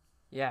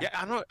Yeah. yeah,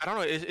 I don't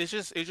know. It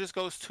just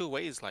goes two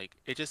ways. Like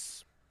it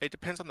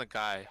depends on the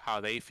guy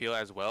how they feel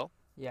as well.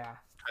 Yeah.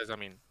 Because I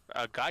mean,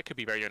 a guy could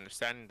be very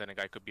understanding, then a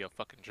guy could be a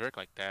fucking jerk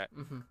like that.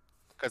 Mhm.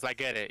 Because I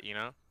get it, you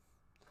know,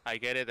 I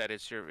get it that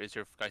it's your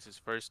guys'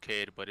 first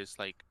kid, but it's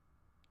like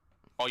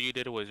all you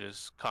did was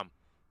just come,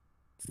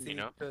 you See,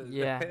 know. cause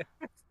Yeah.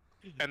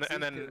 And see,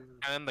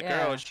 then the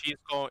girl,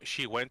 Yeah.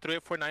 she went through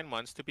it for 9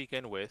 months to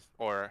begin with,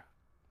 or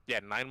yeah,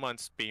 9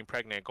 months being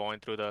pregnant, going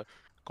through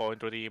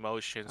the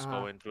emotions, Uh huh.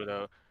 going through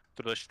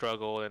the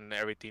struggle and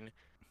everything.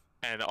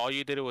 And all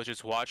you did was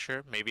just watch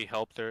her, maybe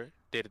helped her,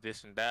 did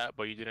this and that,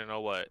 but you didn't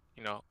know what,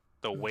 you know,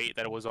 the weight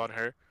that was on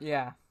her.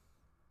 Yeah.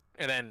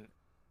 And then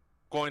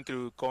going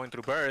through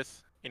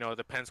birth, you know,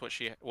 depends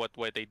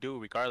what they do,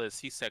 regardless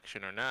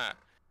C-section or not.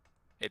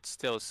 It's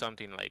still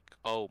something like,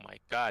 oh my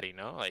God, you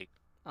know, like,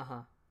 Uh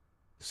huh.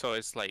 so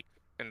it's like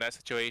in that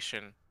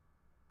situation,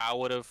 I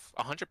would have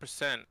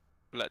 100%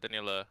 let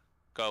Daniela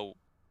go,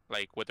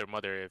 like with her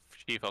mother if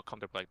she felt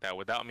comfortable like that,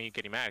 without me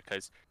getting mad,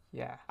 because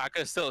Yeah. I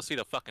could still see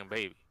the fucking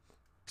baby.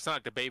 It's not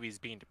like the baby's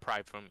being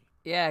deprived from me,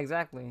 Yeah.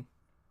 Exactly.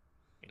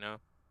 you know?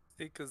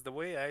 see, cause the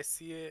way I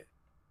see it,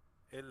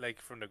 like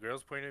from the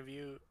girl's point of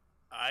view,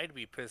 I'd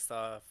be pissed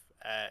off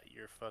at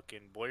your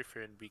fucking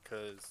boyfriend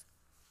because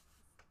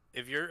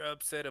if you're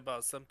upset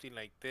about something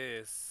like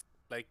this,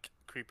 like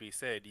Creepy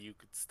said, you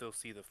could still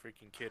see the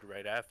freaking kid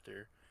right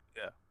after.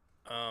 Yeah.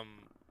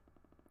 Um,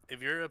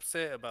 if you're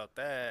upset about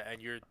that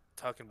and you're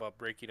talking about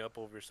breaking up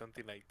over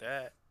something like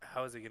that,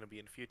 how is it gonna be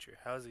in future?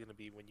 How is it gonna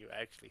be when you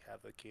actually have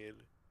a kid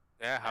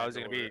Yeah, how is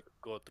and it gonna or be,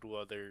 go through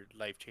other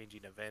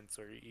life-changing events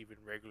or even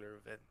regular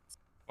events?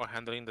 or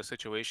handling the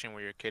situation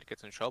where your kid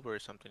gets in trouble or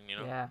something, you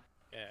know? Yeah.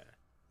 Yeah.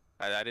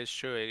 That is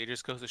true. It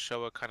just goes to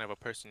show what kind of a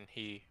person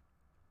he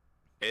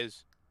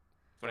is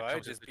when So it I'd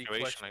comes to a just be situation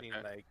like questioning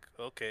that. like,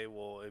 okay,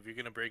 well, if you're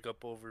gonna break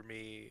up over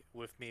me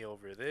with me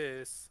over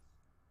this,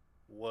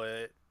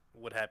 what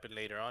would happen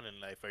later on in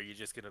life? Are you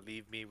just gonna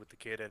leave me with the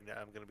kid and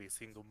I'm gonna be a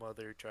single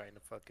mother trying to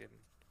fucking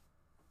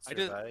I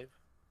just survive?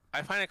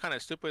 I find it kind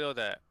of stupid though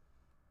that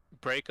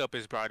breakup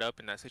is brought up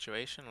in that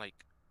situation.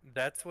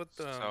 That's what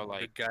So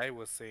the guy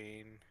was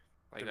saying.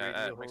 The that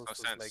radio makes no host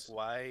was like, sense.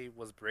 "Why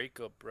was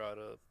breakup brought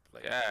up?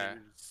 Like, Yeah,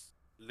 there's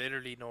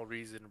literally no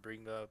reason to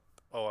bring up.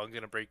 Oh, I'm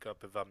gonna break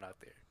up if I'm not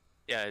there.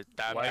 yeah.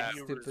 Yeah. Why It's do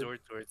you stupid.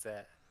 resort towards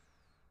that?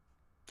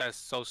 That's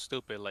so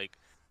stupid. Like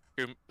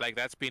you're like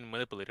that's being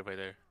manipulated right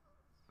there.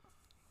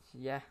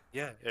 Yeah.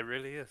 Yeah, it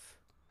really is.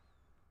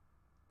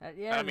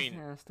 Yeah. I It's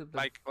mean, stupid.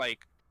 like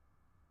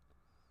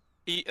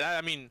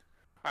I mean,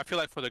 I feel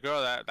like for the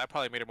girl that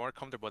probably made her more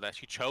comfortable that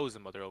she chose the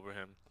mother over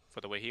him for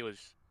the way he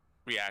was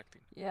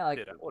reacting. Yeah. Like.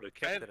 Shit, I would have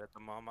kept And it at the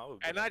mom. I would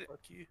be and like, not fuck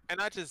you. and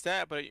not just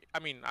that, but I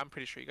mean, I'm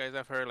pretty sure you guys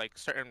have heard like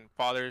certain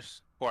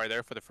fathers who are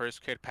there for the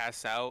first kid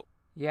pass out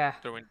Yeah.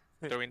 during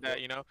that, Yep.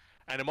 you know,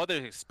 and the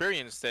mother's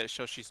experienced that,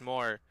 so she's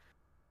more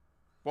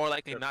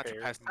likely not to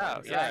Prepared, pass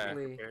out. Yeah,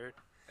 mentally Exactly. prepared.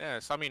 yeah.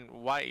 So I mean,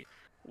 why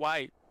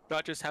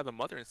not just have the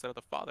mother instead of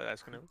the father?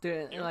 That's gonna, Dude, you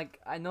and know, like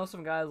I know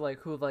some guys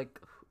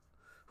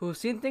who've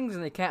seen things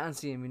and they can't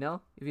unsee them. You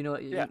know, if you know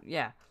what. Yeah.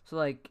 Yeah. So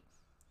like,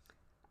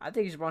 I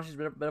think it's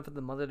probably better for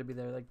the mother to be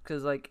there. Like,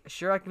 cause like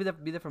sure I can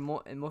be there for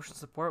emotional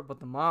support, but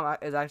the mom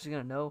is actually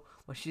gonna know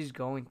what she's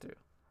going through.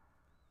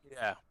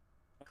 Yeah.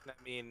 And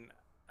I mean,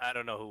 I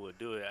don't know who would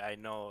do it. I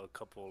know a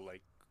couple,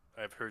 like,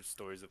 I've heard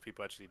stories of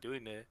people actually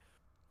doing it.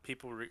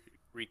 People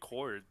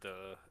record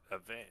the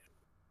event.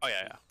 oh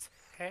yeah,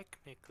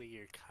 Technically,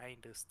 you're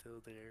kind of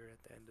still there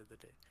at the end of the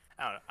day.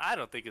 I don't know. I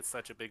don't think it's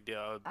such a big deal.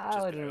 I would I just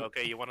be like, wouldn't.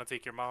 okay, you want to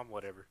take your mom?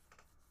 Whatever.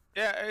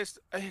 yeah.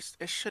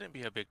 It shouldn't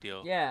be a big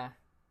deal, Yeah.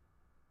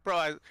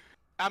 bro.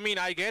 I mean,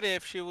 I get it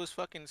if she was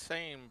fucking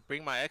saying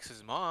bring my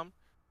ex's mom,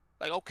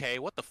 like okay,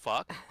 what the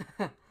fuck?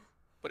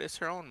 But it's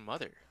her own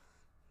mother.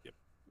 Yep.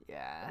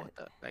 Yeah. What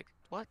the like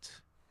what?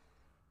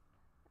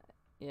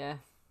 Yeah.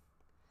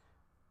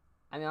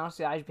 I mean,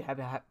 honestly, I'd be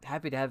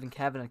happy to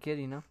having a kid.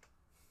 You know.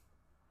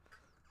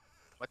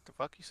 What the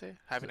fuck you say?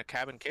 Having a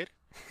cabin kid?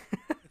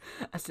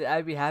 I said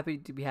I'd be happy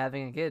to be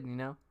having a kid, you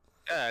know.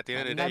 Yeah, at the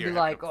end of And the day, I'd be you're having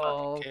like, a fucking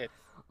oh, kid.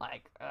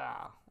 like,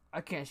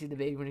 I can't see the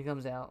baby when he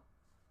comes out.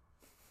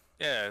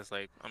 Yeah, it's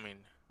like, I mean,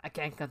 I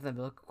can't cut the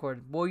umbilical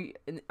cord. Boy,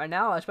 right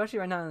now, especially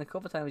right now in the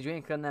COVID times, you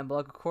ain't cutting that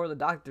umbilical cord. The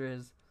doctor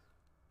is.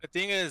 the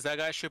thing is, that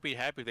guy should be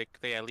happy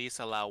they at least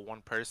allow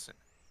one person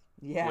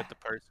Yeah. with the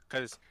person,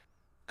 cause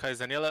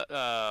Daniela,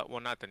 well,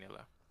 not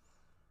Daniela.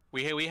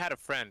 We had a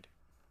friend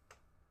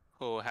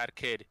who had a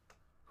kid,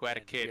 who had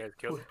a And you kid, guys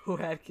killed it? Who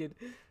had kid?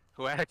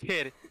 who had a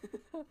kid,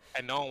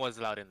 and no one was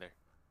allowed in there.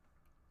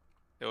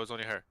 It was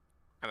only her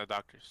and the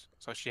doctors.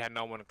 So she had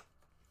no one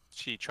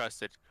she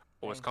trusted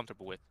or was Dang.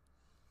 comfortable with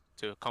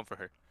to comfort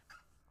her.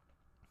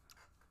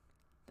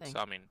 Dang. So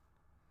I mean,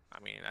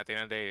 at the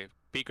end of the day,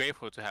 be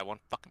grateful to have one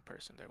fucking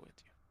person there with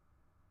you.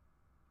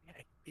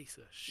 Yeah, piece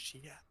of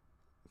shit.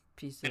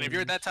 Piece And of if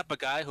you're that type of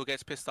guy who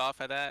gets pissed off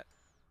at that,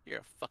 you're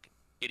a fucking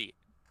idiot.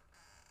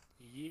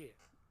 Yeah.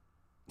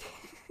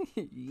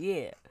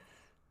 yeah.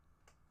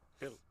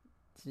 Kill.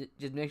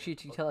 Just make sure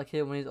you tell a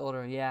kid when he's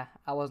older. Yeah,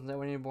 I wasn't there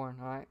when you were born.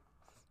 All right.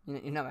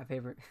 You're not my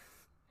favorite.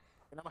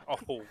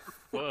 Oh,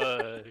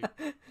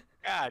 fuck.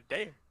 God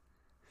damn.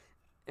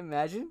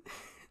 Imagine.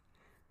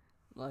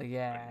 Like, You're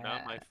yeah.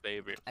 not my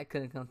favorite. I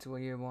couldn't come to where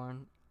you were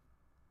born.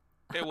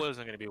 It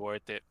wasn't gonna be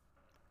worth it.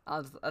 I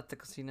was at the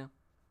casino.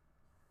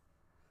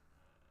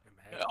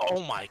 Imagine.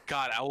 Oh my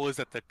god, I was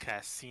at the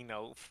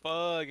casino.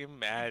 Fuck,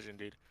 imagine,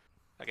 dude.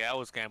 Like I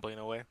was gambling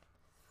away.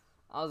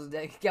 I was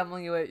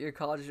gambling away at your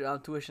college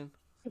tuition.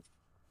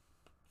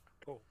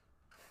 Oh.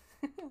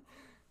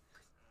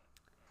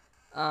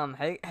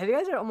 Have you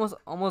guys ever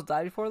almost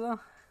died before though?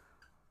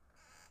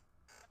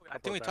 I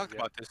think we talked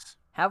about this.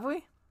 Have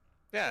we?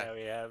 Yeah. Yeah,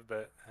 we have,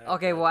 but.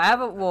 Okay, well I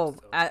have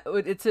a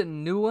it's a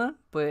new one,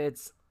 but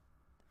it's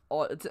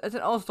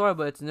an old story,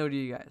 but it's new to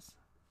you guys.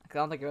 'Cause I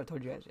don't think I ever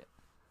told you guys yet.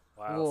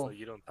 Wow, well- so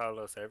you don't tell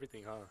us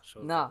everything, huh?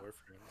 Shows Nah. that we're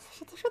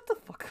friends. Shut the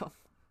fuck up.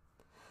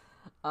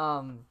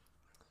 Oh,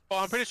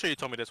 I'm pretty sure you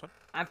told me this one.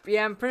 I'm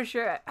pretty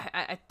sure.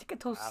 I think I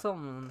told Wow.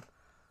 someone.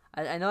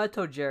 I know I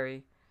told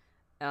Jerry.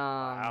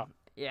 Wow.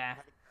 Yeah.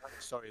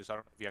 Sorry, so I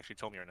don't know if you actually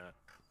told me or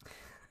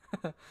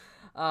not.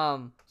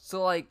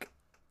 So like,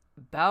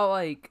 about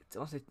like, I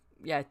want to say,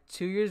 yeah,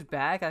 2 years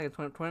back, like in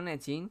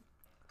 2019.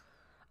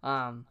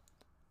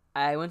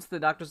 I went to the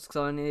doctor's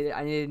because I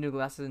needed new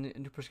glasses and a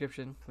new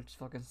prescription, which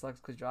fucking sucks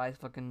because your eyes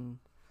fucking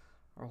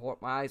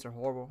my eyes are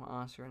horrible,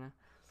 honestly, right now.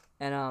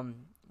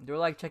 And they were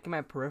like checking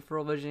my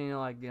peripheral vision,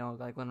 like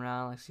going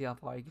around, like see how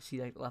far you can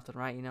see like left and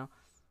right,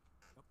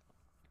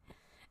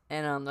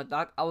 And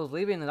I was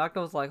leaving, and the doctor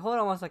was like, "Hold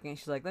on 1 second."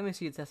 She's like, "Let me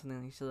see you test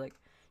something." She's like,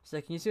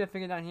 "Can you see my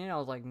finger down here?" I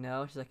was like,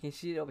 "No." She's like, "Can you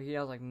see it over here?"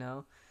 I was like,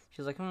 "No."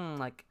 She was like,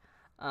 like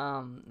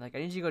I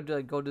need you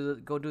to go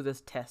do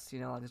this test,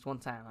 like this one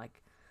time."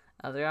 Like,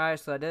 I was like, "Alright."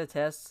 So I did a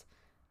test.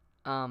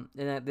 And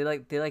then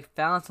they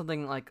found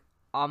something like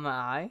on my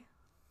eye.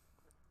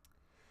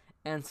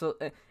 And so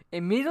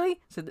immediately,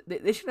 so they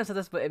shouldn't have said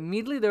this, but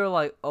immediately they were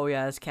like, "Oh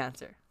yeah, it's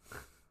cancer."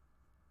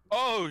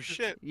 Oh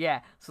shit.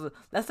 Yeah, so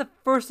that's the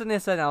first thing they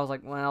said. And I was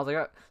like,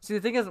 see, the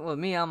thing is with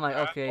me, I'm like,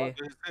 okay,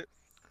 What is it?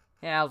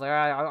 yeah, I was like, all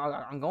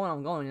right, I'm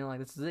going, like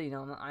this is it,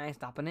 I ain't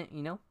stopping it,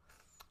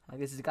 like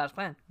this is God's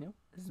plan,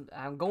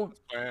 I'm going.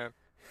 Plan.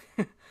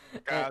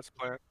 God's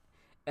plan.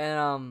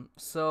 And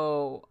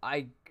so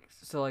I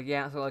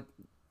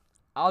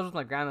was with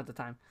my grandma at the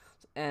time,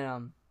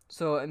 and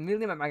so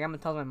immediately my grandma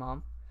tells my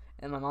mom.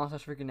 And my mom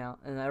starts freaking out,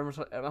 and my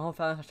whole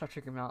family starts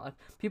freaking out. Like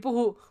people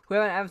who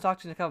I haven't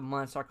talked to in a couple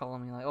months start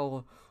calling me like,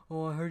 "Oh,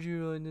 I heard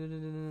you,"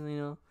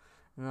 And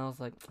I was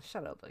like,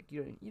 "Shut up! Like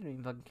you don't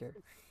even fucking care."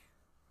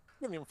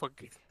 You don't even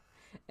fucking.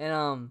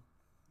 And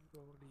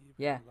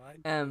yeah,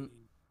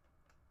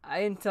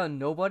 I didn't tell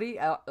nobody.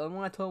 The only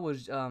one I told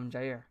was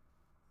Jair,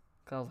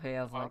 cause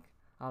I was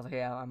like,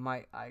 hey, I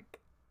might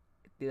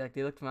they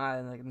looked at my eye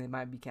and like they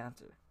might be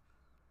cancer.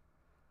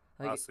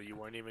 Like, Wow, so you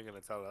weren't even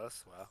gonna tell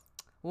us? Wow.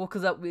 well,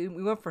 cause we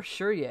weren't for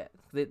sure yet.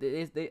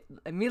 They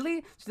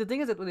immediately. See, the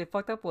thing is that what they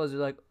fucked up was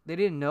like they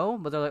didn't know,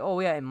 but they're like, oh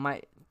yeah, it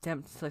might.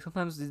 Like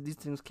sometimes these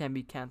things can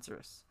be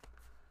cancerous.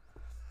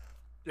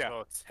 Yeah.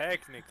 So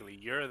technically,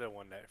 you're the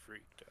one that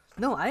freaked out.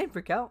 No, I didn't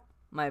freak out.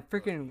 My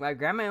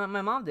grandma and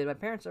my mom did. My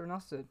parents, everyone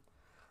else did.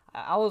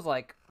 I was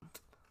like,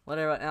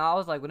 whatever, and I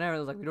was like, whatever. It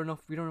was like we don't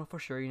know for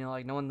sure.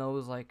 Like no one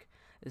knows. Like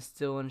it's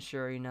still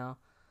unsure.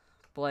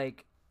 But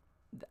like.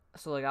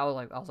 So like I was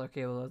like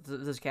okay, well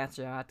this is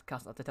cancer. I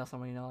have to tell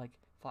someone, like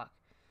fuck.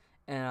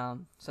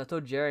 And so I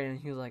told Jerry, and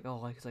he was like, oh,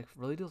 like he's like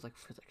really, dude? I was like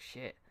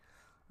shit.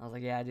 I was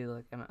like, yeah, I do.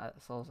 Like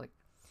so I was like,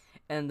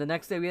 and the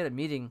next day we had a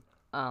meeting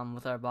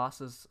with our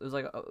bosses. It was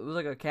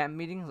like a camp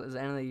meeting. It was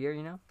the end of the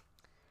year,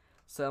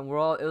 So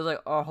it was like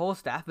our whole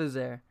staff is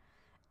there.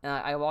 And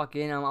I walk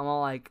in, I'm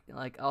all like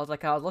I was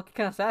looking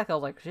kind of sad. 'Cause I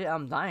was like, shit,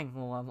 I'm dying.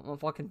 Well, I'm gonna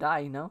fucking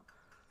die,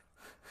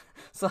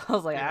 So I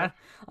was like, Yeah.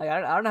 I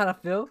don't know how to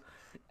feel.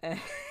 And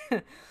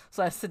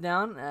so I sit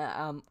down.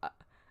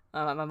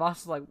 My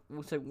boss is like,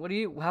 "What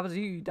happens to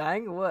you? You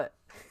dying or what?"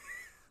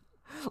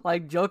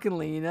 Like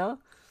jokingly, You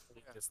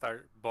just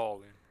start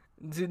bawling.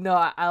 Dude, no,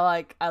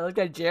 I looked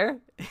at Jer,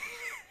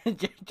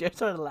 Jared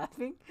started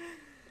laughing.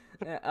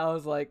 And I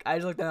was like, I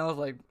just looked down.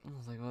 Well,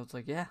 it's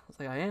like, yeah. I was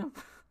like, I am.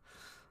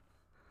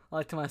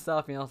 Like to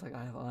myself, I was like,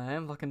 I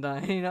am fucking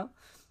dying,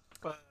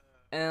 But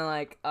And then,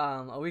 like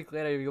a week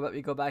later,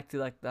 we go back to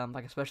like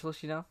a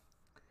specialist, and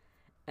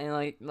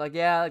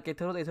yeah, like they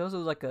told us it was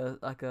like a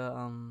I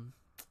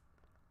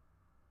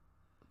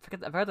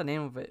forgot the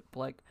name of it, but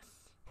like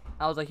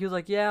I was like, he was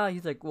like, yeah,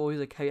 he's like, well, he's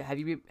like, have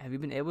you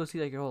been able to see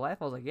like your whole life?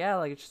 I was like, yeah,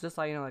 like it's just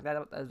like like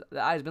that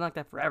the eye's been like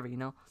that forever,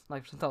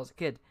 like since I was a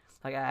kid,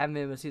 like I haven't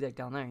been able to see that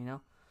down there, And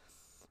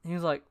he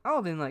was like,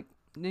 oh, then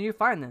you're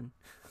fine then.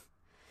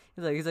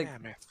 He's like, yeah,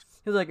 man.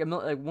 he was like,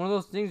 like one of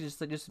those things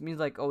just means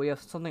like, oh, you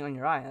have something on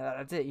your eye.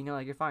 That's it,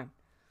 like you're fine.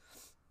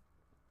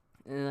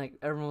 And like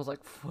everyone was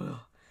like, phew.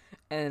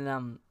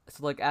 And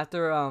so like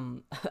after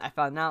I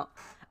found out,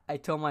 I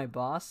told my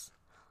boss,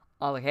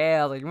 I was like, hey,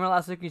 remember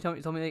last week you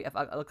told me like, if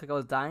I looked like I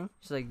was dying?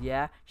 She's like,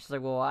 yeah. She's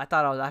like, well, I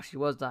thought I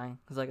was dying,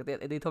 cause like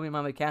they told me I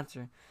might have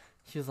cancer.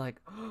 She was like,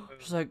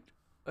 she's like,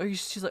 are you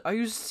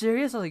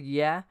serious? I was like,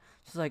 yeah.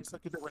 She's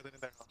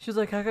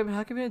like, how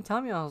come you didn't tell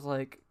me? I was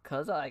like,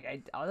 cause I was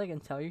like, I can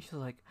tell you. She's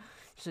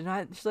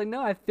like,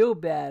 no, I feel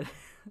bad.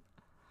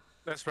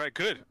 That's right.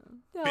 Good.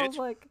 Yeah, bitch.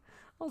 I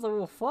was like,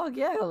 well, fuck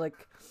yeah. I was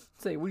like,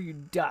 say, will you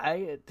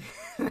die?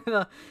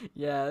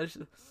 Yeah, it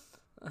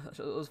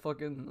was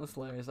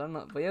hilarious. I don't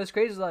know, but yeah, it was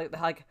crazy. Like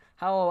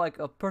how like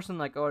a person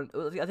or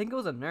I think it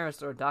was a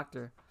nurse or a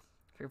doctor.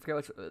 I forget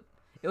which.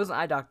 It was an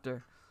eye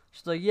doctor.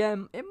 She's like, yeah,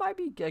 it might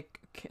be like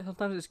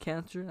sometimes it's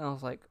cancer. And I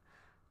was like,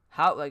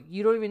 how, like,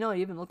 you don't even know.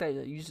 You even looked at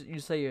it. You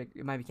just say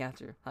it might be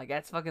cancer. Like,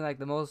 that's fucking, like,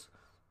 the most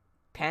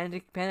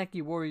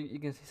panicky word you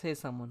can say to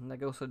someone that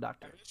goes to the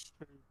doctor.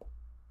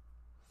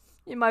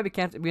 It might be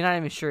cancer. We're not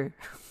even sure.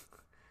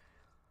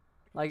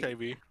 Like,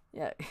 KB.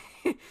 yeah.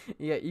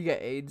 You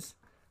got AIDS.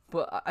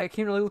 But I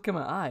can't really look at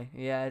my eye.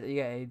 Yeah, you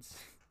got AIDS.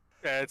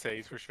 Yeah, it's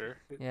AIDS for sure.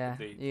 Yeah,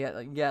 It's AIDS. you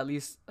got at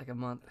least, like, a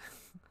month.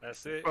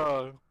 That's it.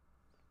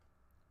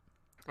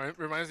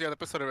 Reminds me of the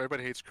episode of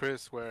Everybody Hates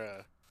Chris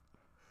where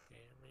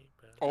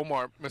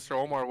Mr.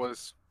 Omar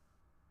was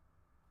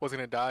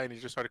gonna die, and he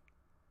just started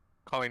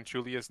calling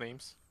Julia's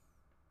names,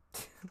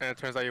 and it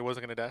turns out he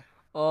wasn't gonna die.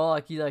 Oh,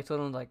 like, he, like, told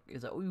him, like,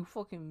 he's like, oh, you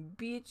fucking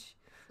bitch.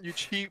 You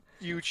cheap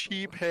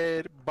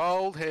head,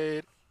 bald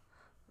head.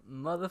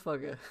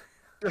 Motherfucker.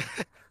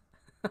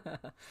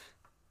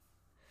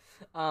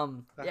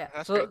 Yeah.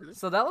 That's So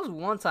crazy. that was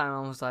one time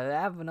I was like,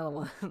 I have another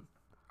one.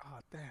 Oh,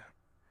 damn.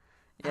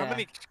 Yeah. How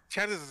many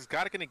chances is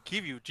God gonna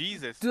give you?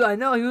 Jesus. Dude, I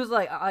know. He was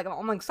like,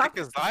 I'm like, stop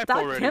Take his life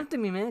already.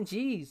 tempting me, man.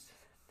 Jeez.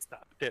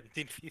 Stop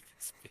tempting me,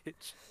 this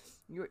bitch.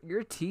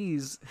 You're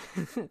tease.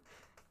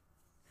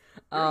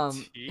 You're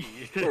tea.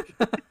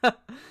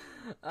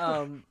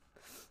 um,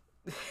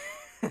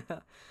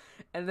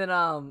 and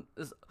then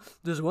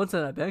there's one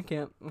time at band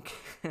camp.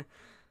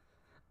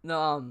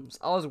 No,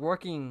 I was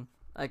working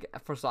like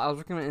first I was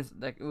working in,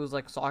 like it was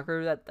like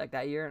soccer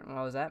that year when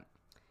I was at,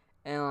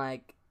 and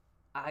like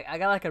I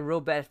got like a real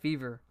bad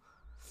fever,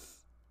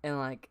 and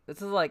like this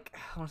is like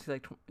I want to say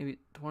like maybe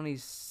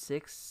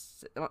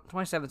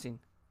 2017,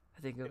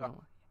 I think it was.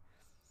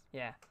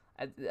 Yeah,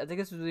 I think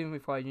this was even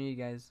before I knew you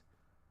guys.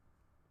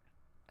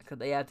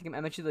 Yeah, I think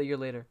I met you the year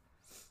later.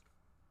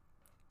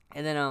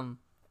 And then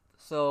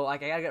so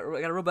like I got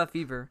a real bad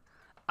fever.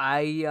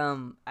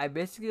 I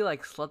basically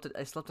like slept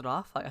it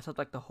off. Like I slept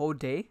like the whole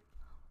day,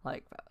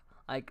 like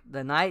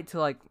the night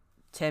till like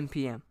 10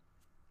 p.m.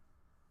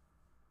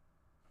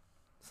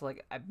 So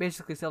like I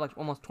basically slept like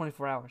almost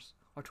 24 hours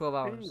or 12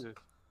 hours. Jesus.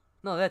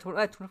 No, that's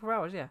 24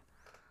 hours. Yeah.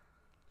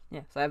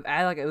 Yeah. So I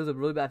had like it was a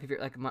really bad fever.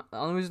 Like the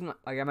only reason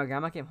like my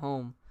grandma came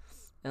home,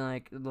 and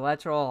like the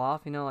lights are all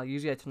off. Like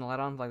usually I turn the light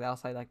on like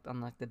outside like on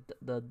like the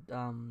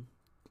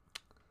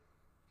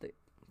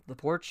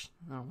porch.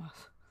 I don't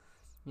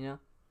know.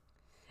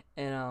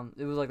 And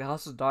it was like the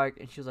house was dark,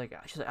 and she's like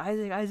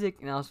Isaac,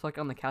 and I was like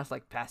on the couch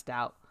like passed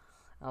out.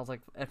 And I was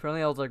like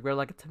apparently I was like red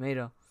like a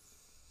tomato.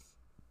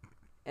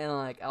 And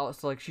like I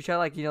was like she tried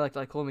like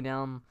like cool me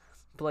down,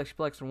 she put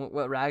like some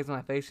wet rags on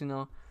my face, and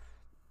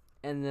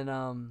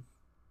then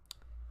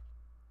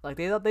like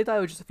they thought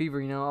it was just a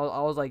fever,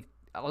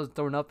 I was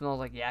throwing up and I was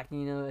like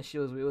yakking, that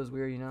shit it was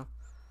weird, I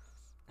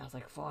was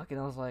like fuck,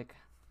 and I was like,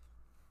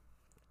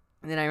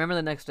 and then I remember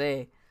the next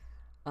day,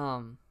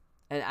 and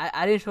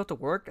I didn't show up to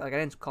work, like I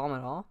didn't call them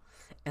at all,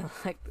 and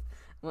like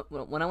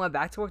when I went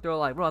back to work, they were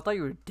like, bro, I thought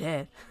you were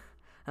dead,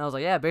 and I was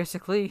like, yeah,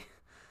 basically.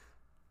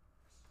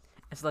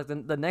 It's like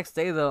the next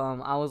day though,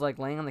 I was like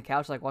laying on the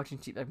couch like watching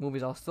like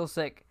movies. I was still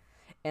sick,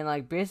 and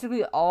like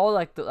basically all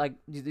like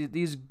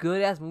these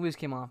good ass movies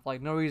came on for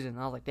like no reason. And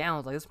I was like, damn, I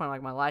was like, this is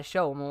my last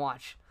show I'm gonna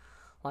watch.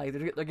 Like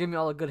they're giving me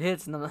all the good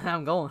hits, and then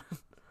I'm going.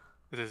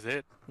 This is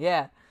it.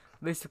 Yeah,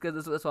 basically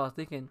that's what I was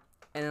thinking.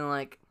 And then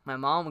like my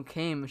mom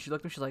came and she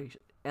looked at me, she's like,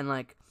 and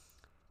like,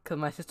 cause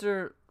my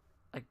sister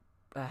like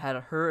had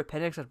her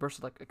appendix had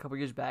bursted like a couple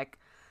years back,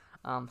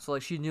 so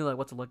like she knew like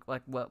what to look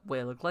like, what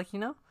it looked like,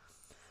 Yeah.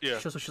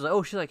 So she's like,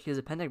 oh, his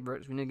appendix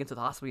burst. We need to get to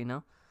the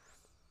hospital,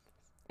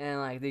 And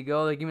like they give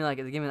me an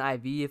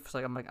IV if it's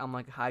like I'm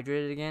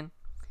hydrated again,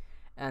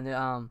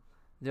 and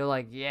they're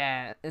like,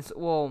 yeah, it's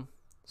well,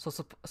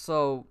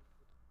 so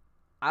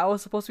I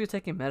was supposed to be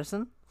taking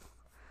medicine,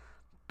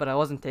 but I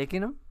wasn't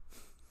taking them,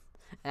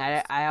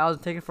 and I was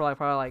taking for like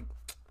probably like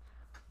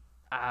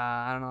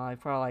I don't know, like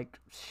probably like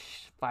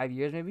 5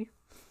 years maybe.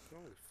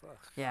 Holy fuck.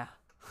 Yeah.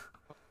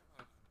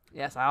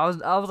 Yes, I was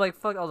like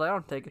fuck. I was like I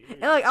don't take it, Yeah,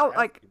 and like I exactly,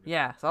 like man.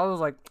 yeah. So I was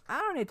like I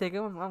don't need to take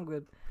them. I'm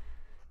good.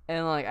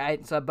 And like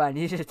but I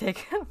needed to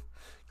take them,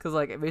 cause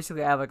like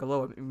basically I have like a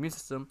low immune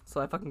system. So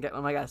I fucking get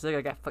when I got sick,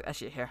 I got fuck that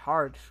shit hit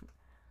hard.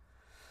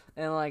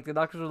 And like the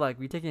doctors were like,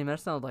 "We taking your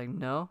medicine?" I was like,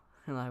 "No."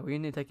 And like we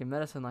need to take your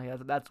medicine. Like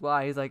that's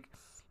why. He's like,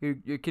 your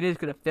kidneys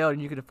could have failed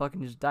and you could have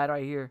fucking just died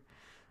right here.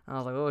 And I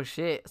was like, "Oh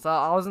shit!" So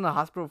I was in the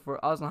hospital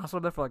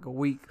bed for like a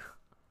week.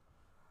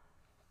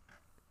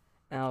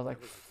 And I was like,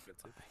 That was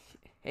expensive.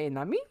 "Hey,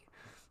 not me.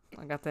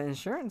 I got that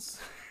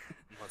insurance."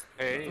 Must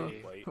be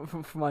Hey.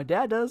 white For my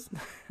dad does.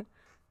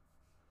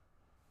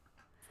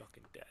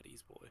 fucking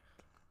daddy's boy.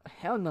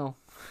 Hell no.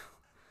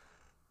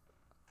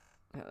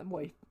 That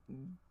boy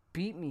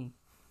beat me.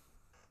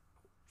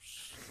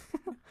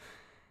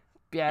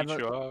 Yeah, Beat but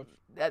you off.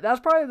 that's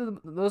probably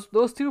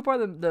those two are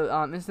probably the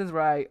instances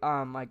where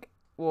I like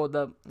well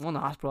the one in the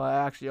hospital I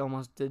actually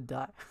almost did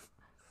die.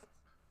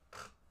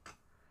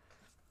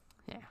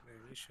 Man,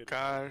 you should.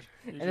 God.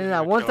 you And just then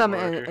that a one dumb time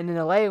murder. in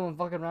LA when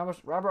fucking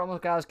Robert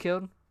almost got us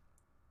killed.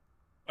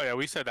 Oh yeah,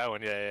 we said that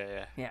one.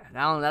 Yeah. Yeah,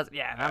 that one that's I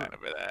yeah.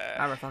 remember that.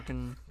 Robert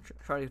fucking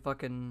Charlie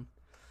fucking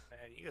Man,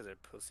 you guys are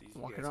pussies.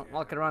 You walking guys around, can't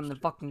walking remember around the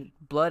shit. fucking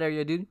blood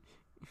area, dude.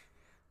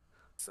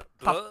 Some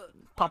pop- blood.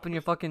 Popping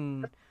your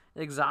fucking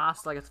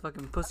exhaust like it's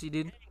fucking pussy,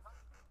 dude.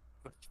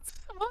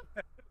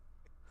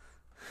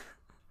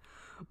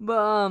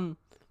 But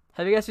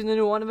have you guys seen the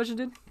new WandaVision,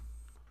 dude?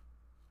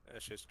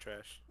 That shit's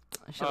trash.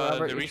 Shit, Robert,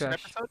 The you're recent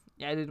trash. episode.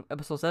 Yeah, dude,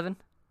 episode 7.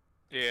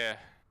 Yeah.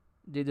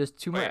 Dude, there's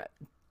two more.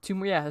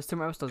 Wait. Yeah, there's 2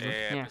 more episodes.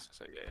 Yeah. left.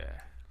 Yeah.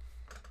 Yeah.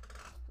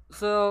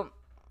 So,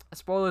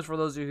 spoilers for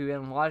those of you who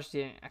haven't watched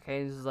it.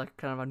 Okay, this is like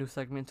kind of a new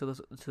segment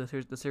until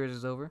the series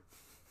is over.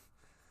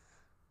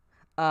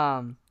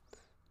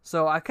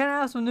 So I kind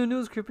of have some new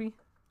news, creepy,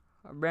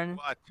 Brandon.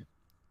 What?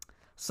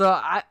 So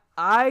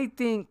I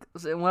think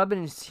what I've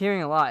been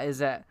hearing a lot is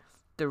that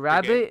the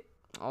rabbit.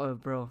 Oh,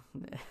 bro,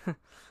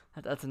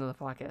 that's another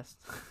podcast.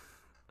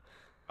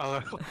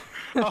 Oh,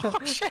 oh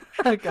shit.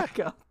 Okay,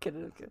 I'm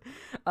kidding.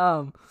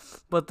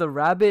 But the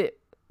rabbit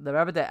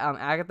that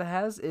Agatha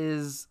has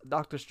is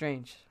Doctor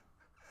Strange.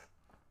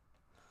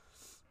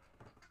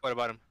 What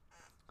about him?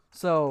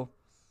 So,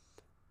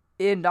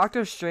 in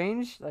Doctor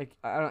Strange, like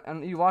I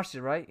don't, you watched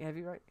it, right? Have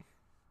you, right?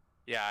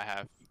 Yeah, I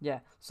have. Yeah.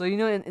 So you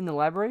know in the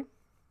library,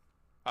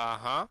 Uh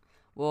huh.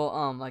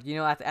 well, like you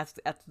know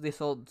after they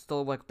stole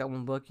like that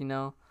one book, you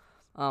know,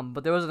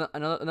 but there was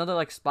another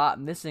like spot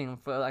missing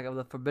for like of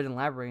the Forbidden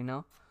Library, you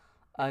know,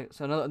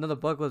 so another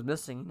book was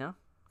missing, you know.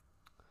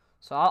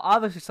 So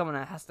obviously someone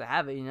that has to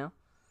have it, you know.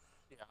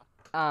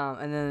 Yeah.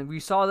 And then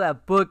we saw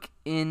that book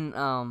in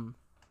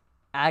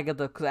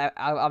Agatha, because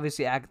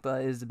obviously Agatha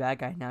is the bad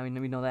guy now. We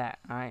know that,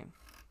 all right.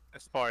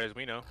 As far as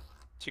we know,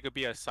 she could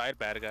be a side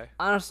bad guy.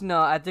 Honestly, no.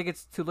 I think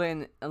it's too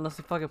late unless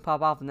they fucking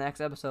pop off in the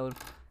next episode.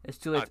 It's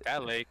too late. Not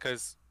that late,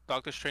 because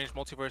Doctor Strange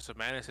Multiverse of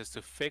Madness is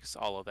to fix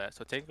all of that.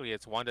 So technically,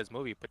 it's Wanda's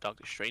movie, but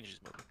Doctor Strange's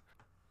movie.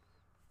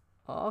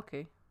 Oh,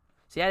 okay.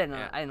 See, I didn't know.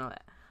 Yeah. That. I didn't know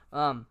that.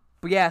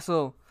 But yeah,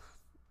 so,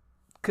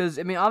 cause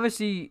I mean,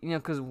 obviously, you know,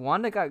 cause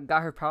Wanda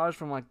got her powers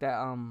from like that,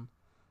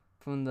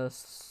 from the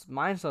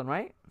Mind Stone,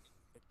 right?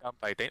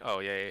 By oh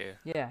yeah.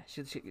 Yeah.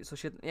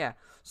 Yeah.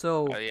 So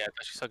Yeah, I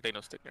thought she sucked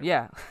Thanos' dick.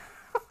 yeah.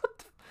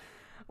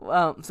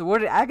 So where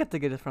did Agatha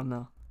get it from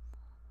though?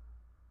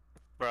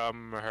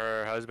 From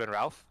her husband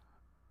Ralph.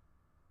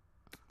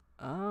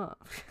 Oh.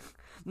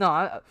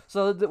 No,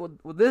 so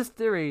this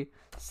theory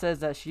says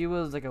that she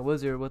was like a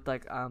wizard with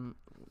like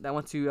that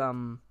went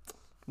to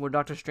where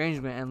Doctor Strange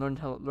went and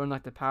learned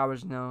like the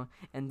powers, you know,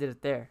 and did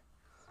it there.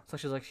 So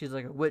she's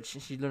like a witch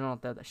and she learned all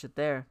that shit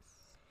there.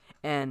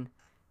 And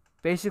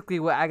basically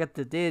what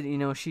Agatha did, you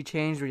know, she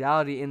changed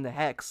reality in the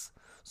Hex.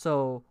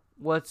 So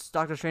what's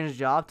Doctor Strange's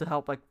job to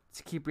help like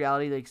to keep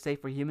reality like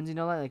safe for humans, you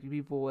know, like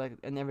people like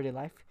in everyday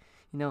life,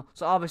 you know.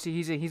 So obviously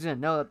he's gonna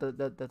know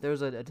that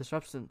there's a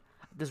disruptance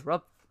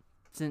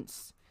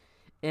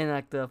in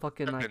like the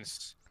fucking like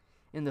Disruptance.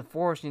 in the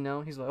forest, you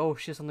know. He's like, oh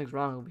shit, something's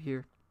wrong over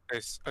here.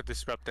 It's a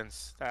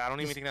disruptance. I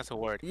don't even think that's a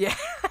word. Yeah,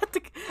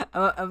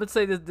 I would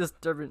say this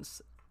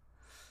disturbance.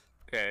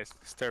 Yeah, it's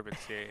disturbance.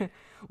 Yeah.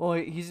 Well,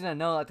 he's gonna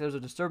know that there's a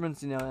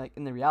disturbance, you know, like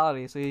in the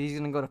reality. So he's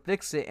gonna go to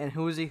fix it. And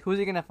who's he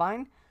gonna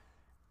find?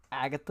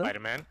 Agatha.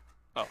 Spider-Man.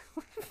 Oh.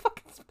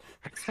 Fucking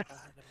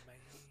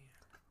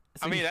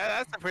I mean,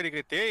 that's a pretty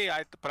good theory.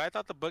 But I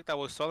thought the book that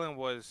was stolen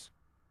was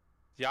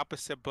the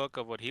opposite book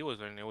of what he was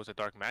learning. It was a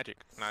dark magic,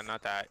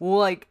 not that. well,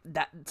 like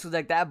that. So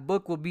like that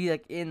book will be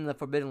like in the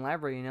Forbidden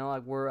Library, you know,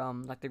 like where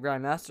like the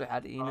Grand Master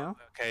had it, you know.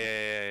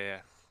 Okay, yeah.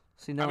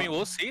 So you know. I mean,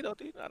 we'll see though,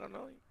 dude. I don't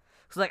know.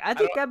 So like I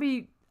think that'd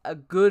be a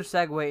good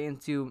segue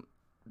into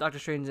Doctor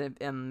Strange and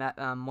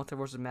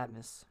Multiverse of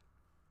Madness.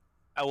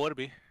 I would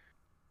be.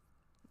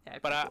 Yeah,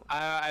 But pretty cool.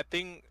 I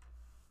think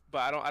but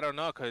I don't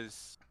know,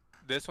 cause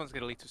this one's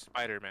gonna lead to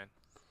Spider-Man,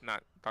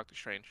 not Doctor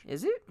Strange.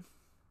 Is it?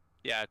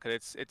 Yeah,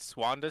 cause it's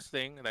Wanda's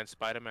thing, and then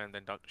Spider-Man,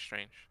 then Doctor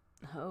Strange.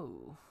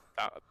 Oh.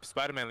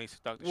 Spider-Man leads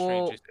to Doctor Strange.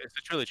 Well, It's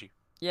a trilogy.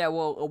 yeah.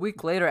 Well, a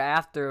week later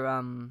after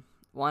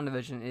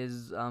WandaVision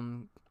is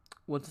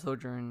Winter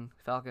Soldier and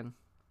Falcon.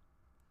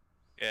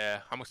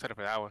 Yeah, I'm excited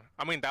for that one.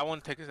 I mean, that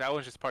one's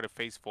just part of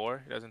Phase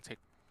 4. It doesn't take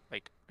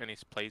like any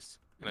place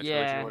in a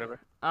trilogy or Yeah. whatever.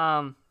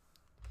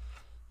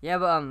 Yeah,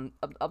 but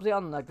update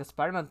on like the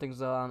Spider-Man things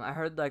though. I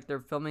heard like they're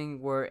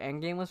filming where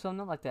Endgame was filmed,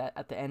 like that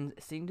at the end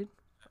scene, dude,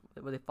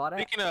 where they fought at.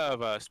 Speaking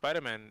of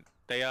Spider-Man,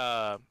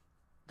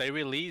 they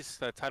released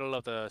the title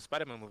of the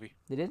Spider-Man movie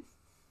They did.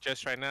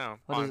 just right now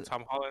What is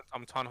on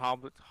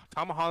it?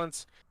 Tom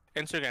Holland's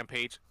Instagram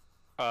page,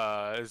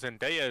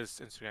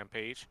 Zendaya's Instagram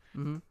page,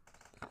 Mm-hmm.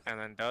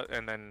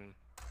 and then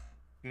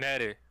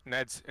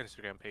Ned's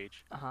Instagram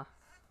page. Uh-huh.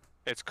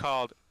 It's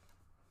called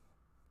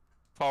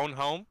Phone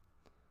Home,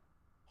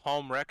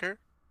 Home Wrecker,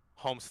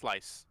 Home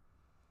Slice.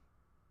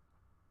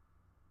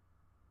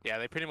 Yeah,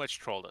 they pretty much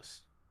trolled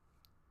us.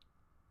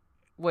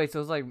 Wait, so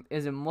it's like,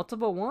 is it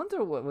multiple ones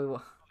or what? Wait,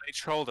 what? They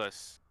trolled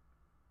us.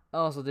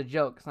 Oh, so the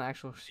joke, it's not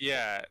actual.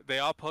 Yeah, they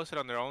all posted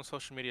on their own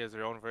social media as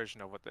their own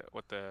version of what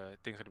the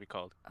thing's gonna be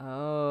called.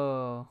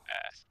 Oh.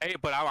 Hey,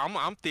 but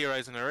I'm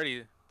theorizing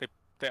already.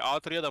 They all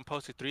three of them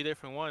posted 3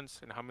 different ones,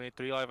 and how many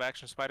 3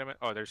 live-action Spider-Man?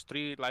 Oh, there's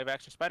 3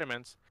 live-action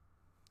Spider-Mans.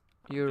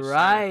 You're just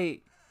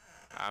right.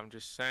 I'm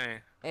just saying.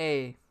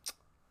 Hey,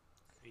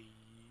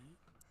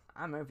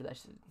 I'm ready for that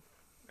shit.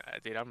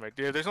 Dude, I'm ready.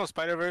 Dude, there's no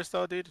Spider-Verse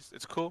though, dude.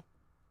 It's cool.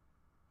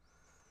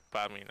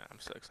 But I mean, I'm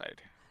so excited.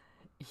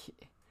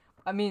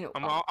 I mean,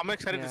 I'm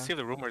excited yeah. to see if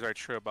the rumors are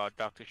true about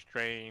Doctor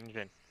Strange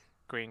and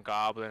Green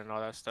Goblin and all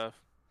that stuff.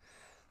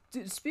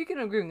 dude, speaking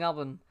of Green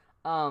Goblin,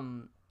 I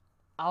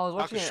was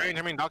watching Doctor Strange,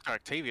 I mean Doctor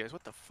Octavius.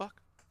 What the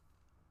fuck?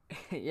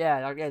 yeah,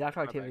 Doctor My bad,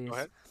 Octavius. go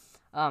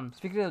ahead.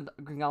 Speaking of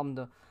Green Goblin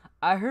though,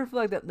 I heard for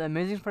like the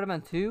Amazing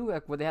Spider-Man 2,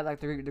 like where they had like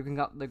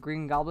the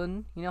Green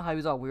Goblin, you know how he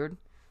was all weird,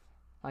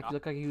 like he Yeah.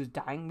 looked like he was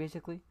dying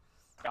basically.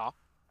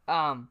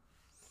 Yeah.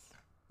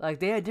 Like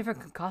they had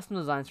different costume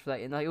designs for that,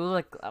 and like it was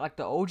like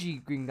the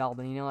OG Green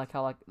Goblin, you know, like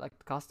how like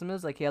the costume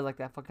is, like he has like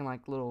that fucking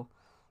like little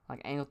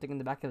like angle thing in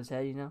the back of his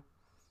head, you know,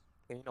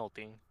 Anal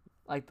thing.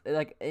 like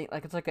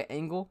it's like an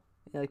angle,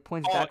 it like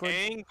points Oh, backwards.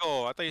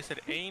 angle. I thought you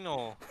said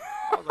anal.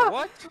 I was like,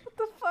 what? What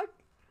the fuck?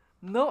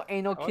 No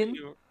anal What are kin.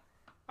 you?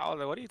 I was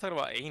like, what are you talking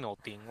about? Anal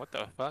thing? What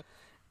the fuck?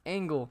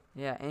 Angle,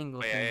 yeah,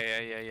 angle. Oh, yeah,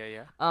 thing.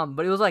 yeah.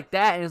 But it was like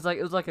that, and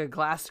it was like a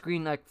glass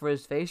screen like for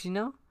his face, you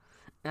know.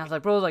 And I was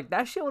like, bro, like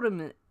that shit would have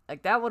been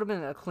like that would have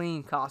been a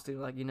clean costume,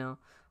 like you know.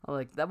 I was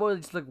like that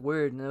would just look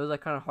weird, and it was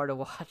like kind of hard to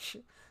watch.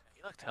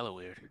 He looked hella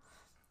weird.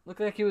 Looked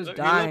like he was He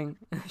dying.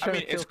 I Trying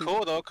mean, to it's kill people.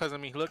 cool though, cause I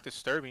mean, he looked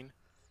disturbing.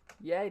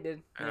 Yeah, he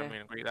did. And Yeah. I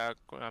mean, great.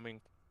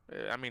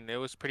 I mean, it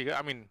was pretty good.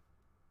 I mean,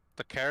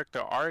 the character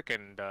arc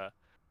and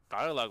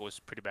dialogue was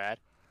pretty bad,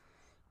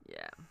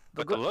 Yeah.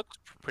 but go- the look's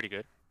pretty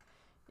good.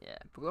 Yeah.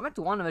 But going back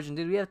to WandaVision,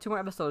 dude, we have 2 more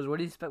episodes. What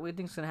do you expect? What do you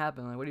think's gonna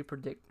happen? Like, what do you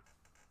predict?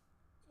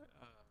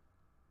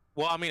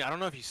 Well, I mean, I don't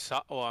know if you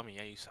saw. Well, I mean,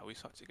 yeah, we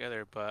saw it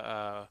together.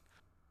 But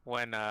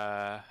when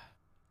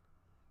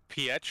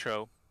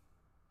Pietro,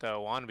 the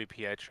wannabe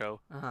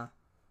Pietro, Uh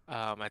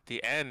huh. at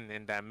the end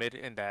in that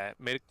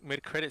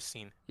mid credit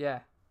scene, Yeah.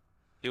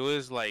 it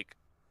was like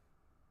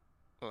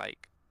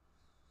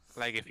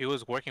if he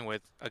was working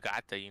with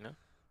Agatha, you know.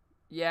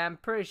 Yeah, I'm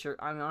pretty sure.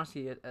 I mean,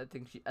 honestly, I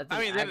think she. I think. I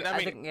mean, I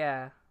mean, think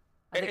yeah.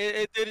 I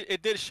It, think,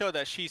 it did show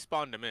that she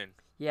spawned him in.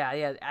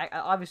 yeah.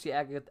 Obviously,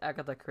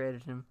 Agatha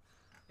created him.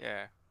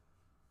 Yeah.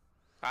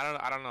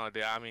 I don't know,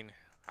 dude. I mean,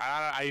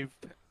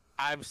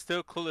 I'm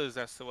still clueless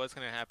as to what's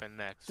gonna happen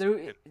next.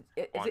 Dude,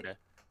 with Wanda.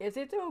 If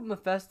they throw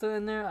Mephisto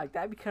in there, like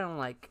that'd be kind of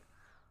like.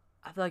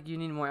 I feel like you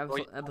need more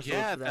episodes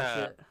yeah, for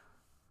that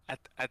shit.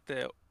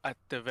 At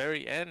the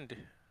very end,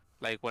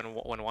 like when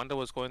Wanda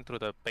was going through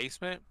the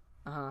basement,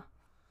 Uh huh.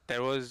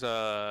 there was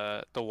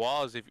the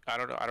walls. If I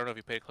don't know if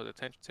you paid close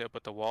attention to it,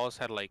 but the walls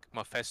had like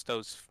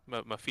Mephisto's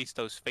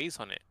face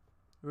on it.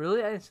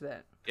 Really, I didn't see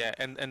that. Yeah,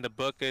 and the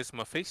book is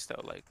Mephisto,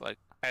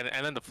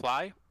 and then the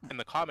Fly in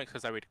the comics,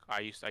 because I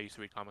used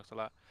to read comics a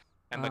lot,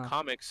 and the Uh-huh.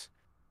 comics,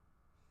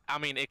 I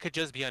mean, it could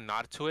just be a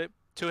nod to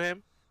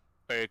him,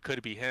 or it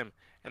could be him.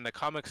 In the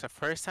comics, the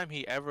first time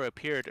he ever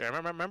appeared,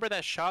 remember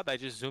that shot that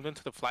just zoomed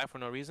into the Fly for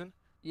no reason?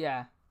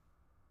 Yeah.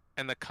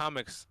 In the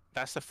comics,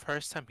 that's the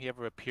first time he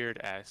ever appeared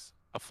as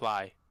a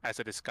Fly, as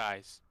a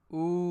disguise.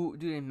 Ooh,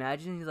 dude,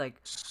 imagine he's like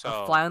a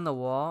So, fly on the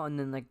wall, and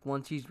then like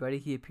once he's ready,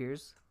 he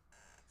appears.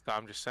 so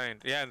I'm just saying,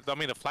 yeah. I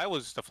mean, the Fly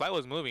was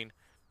moving,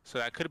 so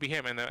that could be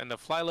him, and the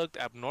Fly looked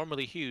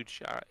abnormally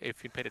huge,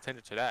 if you paid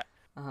attention to that.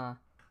 Uh huh.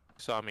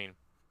 So I mean,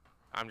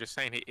 I'm just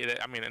saying.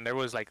 I mean, and there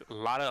was like a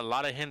lot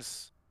of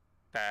hints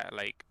that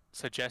like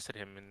suggested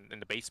him in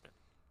the basement.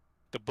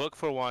 The book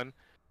for one,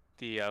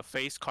 the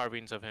face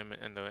carvings of him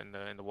in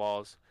the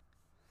walls,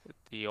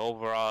 the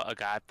overall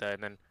Agatha,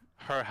 and then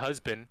her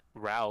husband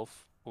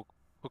Ralph, who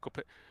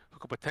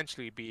could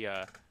potentially be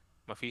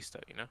Mephisto.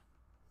 You know?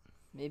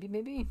 Maybe.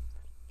 That'd be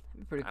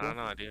pretty I cool. don't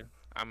know, dude.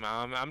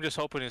 I'm just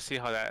hoping to see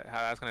how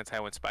that's gonna tie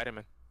with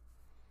Spider-Man.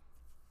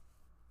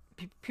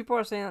 People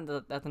are saying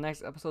that the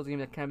next episode is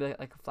gonna be kind of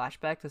like a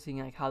flashback to seeing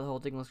like how the whole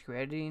thing was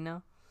created. You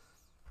know.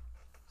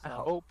 I So,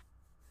 hope.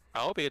 I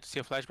hope we get to see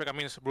a flashback. I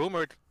mean, it's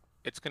rumored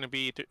it's gonna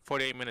be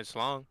 48 minutes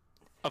long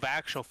of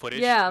actual footage.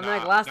 Yeah, and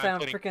like last not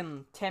time, including,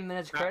 freaking 10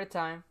 minutes not- credit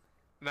time.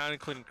 not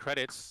including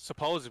credits,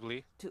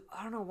 supposedly. Dude,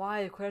 I don't know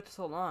why the credits are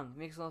so long. It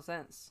makes no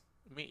sense.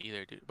 Me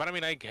either, dude. But I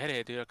mean, I get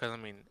it, dude. Because I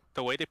mean,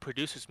 the way they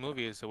produce this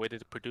movie is the way they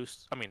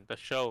produce. I mean, the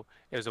show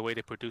is the way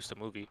they produce the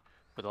movie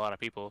with a lot of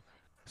people.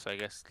 So I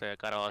guess they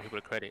got a lot of people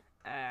to credit.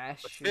 Ah,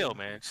 But sure. still,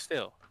 man,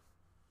 still.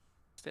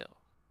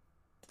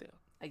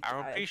 I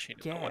don't I appreciate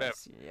it, but guess.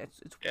 whatever. Yeah,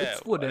 it's Yeah,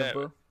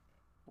 whatever.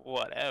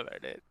 Whatever,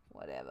 dude.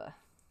 Whatever.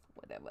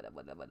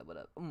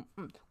 Whatever.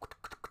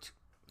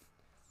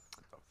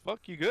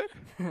 Fuck, you good?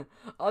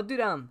 Oh, dude,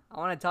 I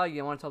want to tell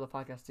you. I want to tell the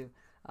podcast too.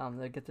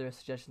 They get their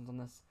suggestions on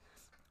this.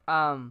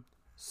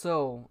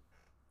 So,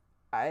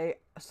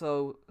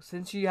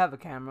 since you have a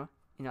camera,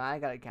 you know, I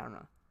got a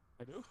camera.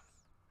 I do.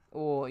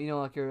 Or you know,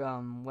 like your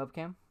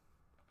webcam.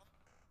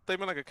 They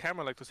mean like a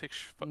camera, like to take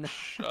No.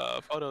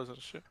 photos and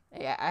shit.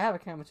 Yeah, I have a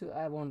camera too.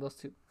 I have one of those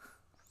too.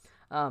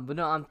 But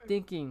no, I'm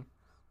thinking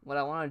what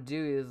I want to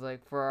do is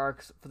like for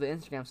the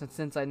Instagram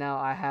since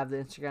I have the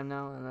Instagram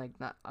now and like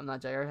I'm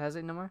not Jair has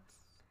it no more.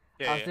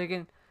 Yeah, I was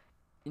thinking,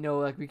 you know,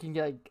 like we can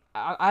get like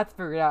I have to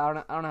figure it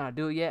out. I don't know how to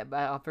do it yet, but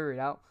I'll figure it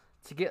out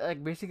to get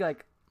like basically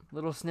like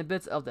little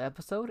snippets of the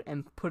episode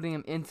and putting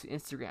them into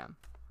Instagram.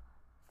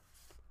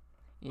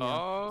 You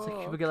know, so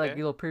people get like okay.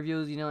 little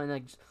previews, you know, and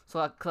like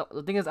so.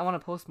 The thing is, I want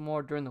to post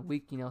more during the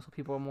week, you know, so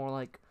people are more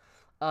like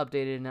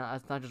updated. Now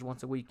it's not just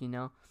once a week, you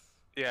know.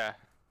 Yeah.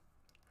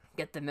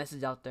 Get the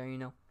message out there, you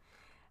know.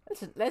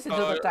 Listen to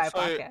the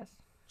podcast.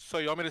 So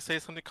you want me to say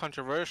something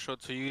controversial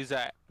to use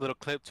that little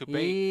clip to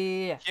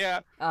bait? Yeah. Yeah.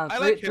 I Three,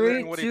 like Hitler three,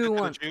 and what he two, did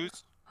to one. the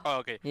Jews. Oh,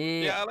 okay. Yeah.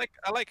 Yeah,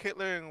 I like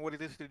Hitler and what he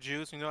did to the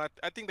Jews. You know,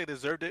 I think they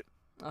deserved it.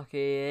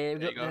 Okay.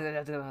 There you go.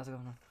 Let's go.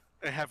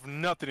 They have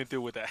nothing to do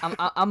with that. I'm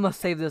gonna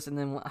save this and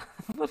then.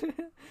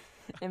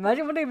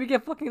 Imagine one day we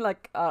get fucking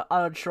like on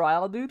a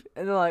trial, dude,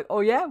 and they're like,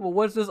 "Oh yeah, well,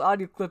 what's this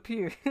audio clip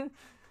here?"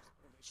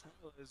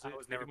 Is I it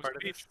was never freedom of part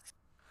of speech? this.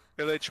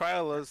 If they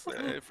trial us,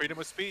 freedom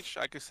of speech,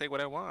 I can say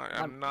what I want.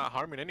 I'm I'm- not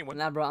harming anyone.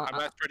 Nah, bro. I'm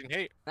not spreading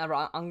hate. Nah,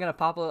 bro. I'm gonna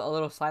pop a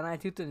little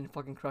cyanide tooth and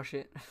fucking crush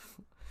it, and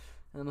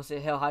I'm gonna say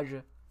Hail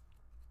Hydra.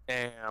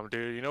 Damn,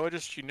 dude. You know what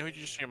you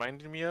just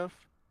reminded me of?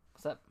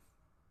 What's up?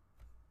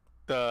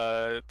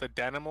 The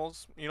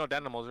Danimals. You know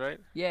Danimals, right?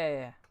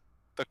 Yeah.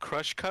 The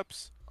crush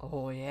cups.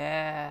 Oh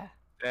yeah.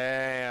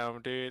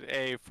 Damn, dude.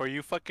 Hey, for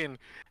you fucking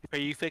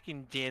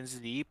Gen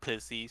Z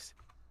pussies,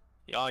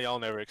 y'all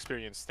never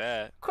experienced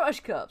that. Crush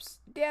cups,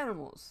 the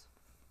animals.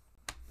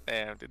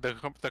 Damn, dude,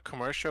 the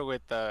commercial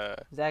with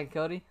Zach and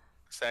Cody.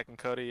 Zach and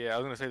Cody. Yeah, I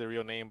was gonna say the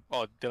real name.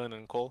 Oh, Dylan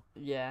and Cole.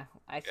 Yeah,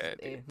 actually,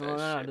 Yeah, dude, no,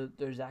 that shit.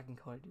 they're Zach and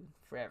Cody, dude,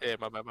 forever. Yeah,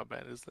 my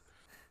bad.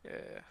 Yeah.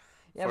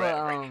 Yeah,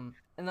 forever. but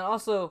and then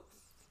also,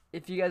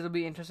 if you guys would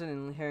be interested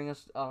in hearing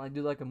us, like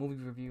do like a movie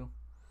review,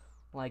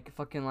 like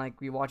fucking like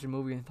we watch a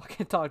movie and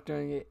fucking talk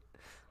during it.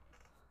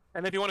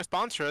 And if you want to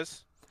sponsor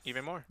us,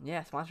 even more.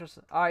 Yeah, sponsor us.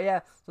 All right, yeah.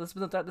 So this has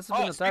been the this has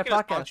been the third speaking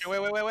of podcast. sponsor,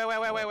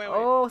 wait.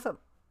 Oh, what's up?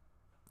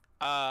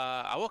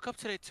 I woke up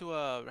today to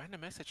a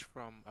random message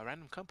from a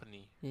random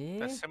company Yeah.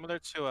 that's similar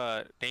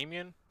to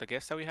Damien, the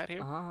guest that we had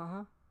here.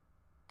 Uh-huh.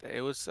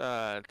 It was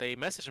they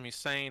messaged me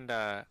saying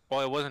that,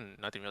 well, it wasn't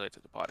nothing related to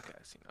the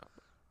podcast, you know.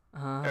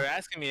 They were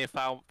asking me if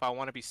I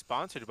want to be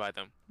sponsored by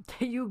them,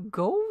 There you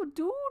go,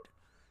 dude.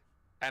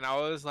 and I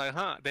was like,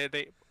 huh. They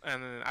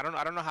and I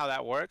don't know how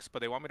that works,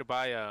 but they want me to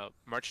buy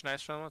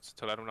merchandise from us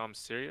to let them know I'm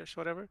serious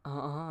or whatever.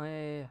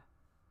 Yeah.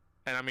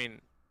 And I mean,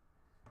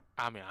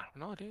 I don't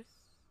know, dude.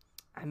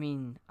 I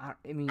mean, I'm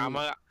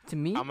gonna to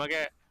me. I'm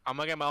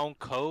gonna get my own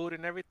code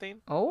and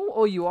everything.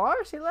 Oh, you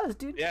are? Say less,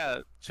 dude. Yeah,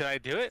 should I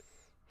do it?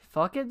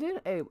 Fuck it,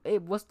 dude. Hey,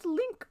 what's the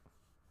link?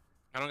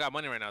 I don't got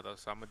money right now though,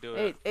 so I'm gonna do it.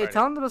 Hey, on Friday.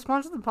 tell them to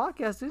sponsor the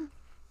podcast, dude.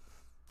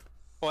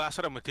 Well, that's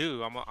what I'm gonna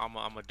do. I'm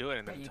gonna do it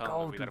and There then you tell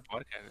go, them we got a dude.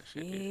 podcast and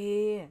shit. dude.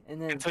 Yeah,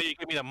 and then Until you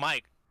give me the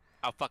mic,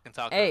 I'll fucking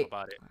talk to Hey. them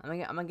about it. I'm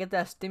gonna get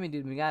that stimmy,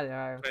 dude. We got it.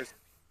 All right.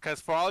 Because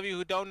for all of you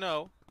who don't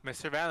know,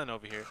 Mr. Valen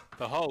over here,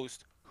 the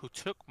host who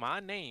took my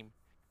name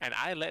and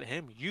I let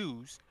him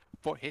use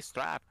for his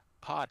Thrive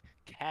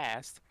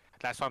podcast,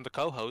 that's why I'm the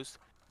co-host,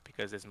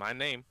 because it's my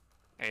name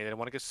and he didn't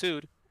want to get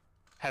sued,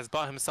 has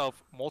bought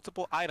himself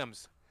multiple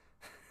items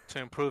to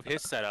improve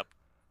his setup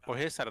for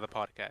his side of the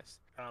podcast.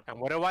 And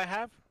what do I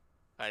have?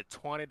 A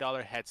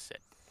 $20 headset.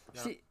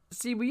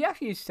 See, we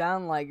actually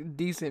sound like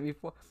decent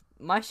before.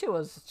 My shit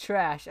was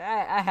trash.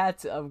 I had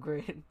to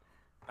upgrade.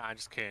 Nah, I'm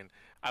just kidding.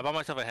 I bought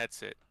myself a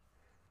headset.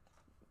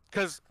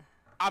 Because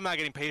I'm not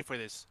getting paid for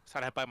this, so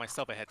I had to buy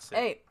myself a headset.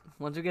 Hey,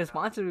 once we get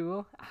sponsored, we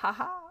will.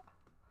 Haha.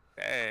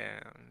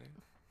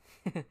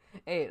 Damn.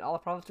 Hey, all the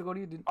profits will go to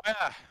you, dude. Oh,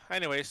 yeah.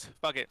 Anyways,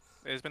 fuck it.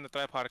 It's been the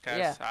Thrive Podcast.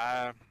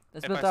 Yeah.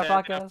 This If has I been our said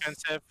anything podcast.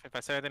 offensive, if I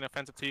said anything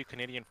offensive to you,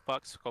 Canadian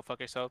fucks, go fuck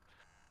yourself.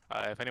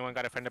 If anyone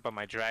got offended by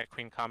my drag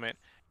queen comment,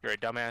 you're a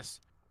dumbass.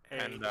 Hey,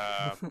 And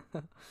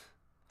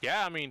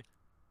yeah, I mean,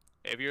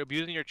 if you're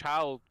abusing your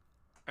child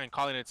and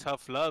calling it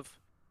tough love,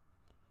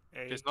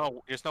 just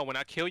know when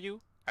I kill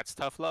you, that's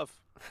tough love.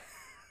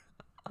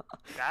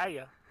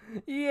 Yeah.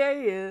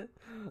 Yeah.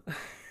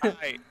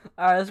 Alright,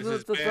 All right, let's this move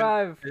has to been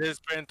Thrive. this has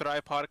been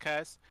Thrive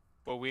Podcast,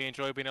 where we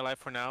enjoy being alive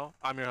for now.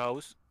 I'm your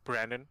host,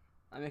 Brandon,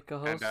 I'm your and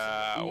co-host.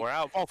 we're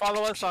out. Oh,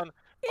 follow us on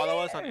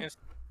Yeah.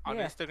 on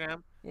Yeah.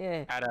 Instagram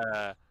Yeah.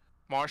 at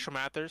Marshall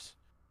Mathers,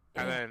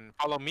 and Yeah. then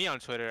follow me on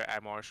Twitter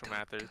at Marshall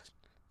Mathers.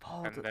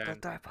 Follow And the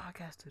then Thrive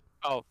podcast, dude.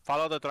 oh,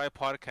 follow the Thrive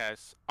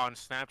Podcast on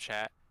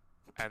Snapchat,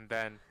 and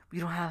then We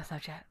don't have a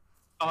Snapchat.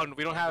 oh,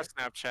 we don't have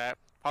Snapchat.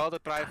 Follow the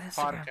Thrive On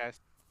Instagram. Podcast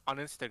on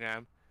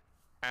Instagram,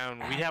 and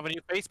we And- have a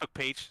new Facebook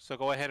page, so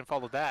go ahead and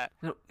follow that.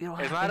 We don't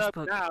It's have not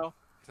Facebook. up now.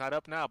 It's not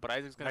up now, but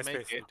Isaac's gonna MySpace, make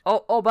it. dude.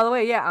 Oh, by the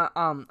way, yeah.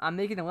 I'm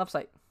making a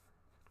website.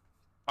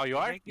 Oh, you You're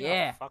are? making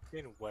Yeah. a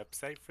fucking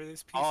website for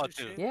this piece Oh, of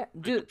dude. shit. Yeah,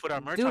 We dude. could put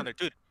our merch dude. on there,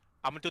 dude.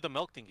 I'm gonna do the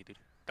milk thingy, dude.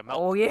 The milk.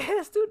 Oh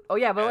yes, dude. Oh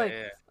yeah, by the Yeah,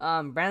 way,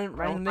 yeah, Brandon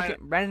find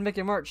Brandon's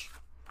making merch.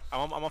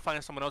 I'm gonna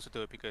find someone else to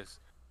do it because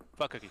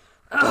fuck Cookie.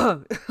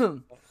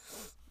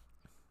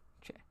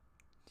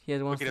 He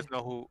has one. Cookie doesn't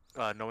know who.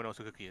 No one knows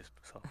who Cookie is,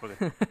 so we're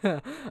good.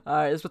 All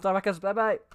right, this was our podcast. Bye bye.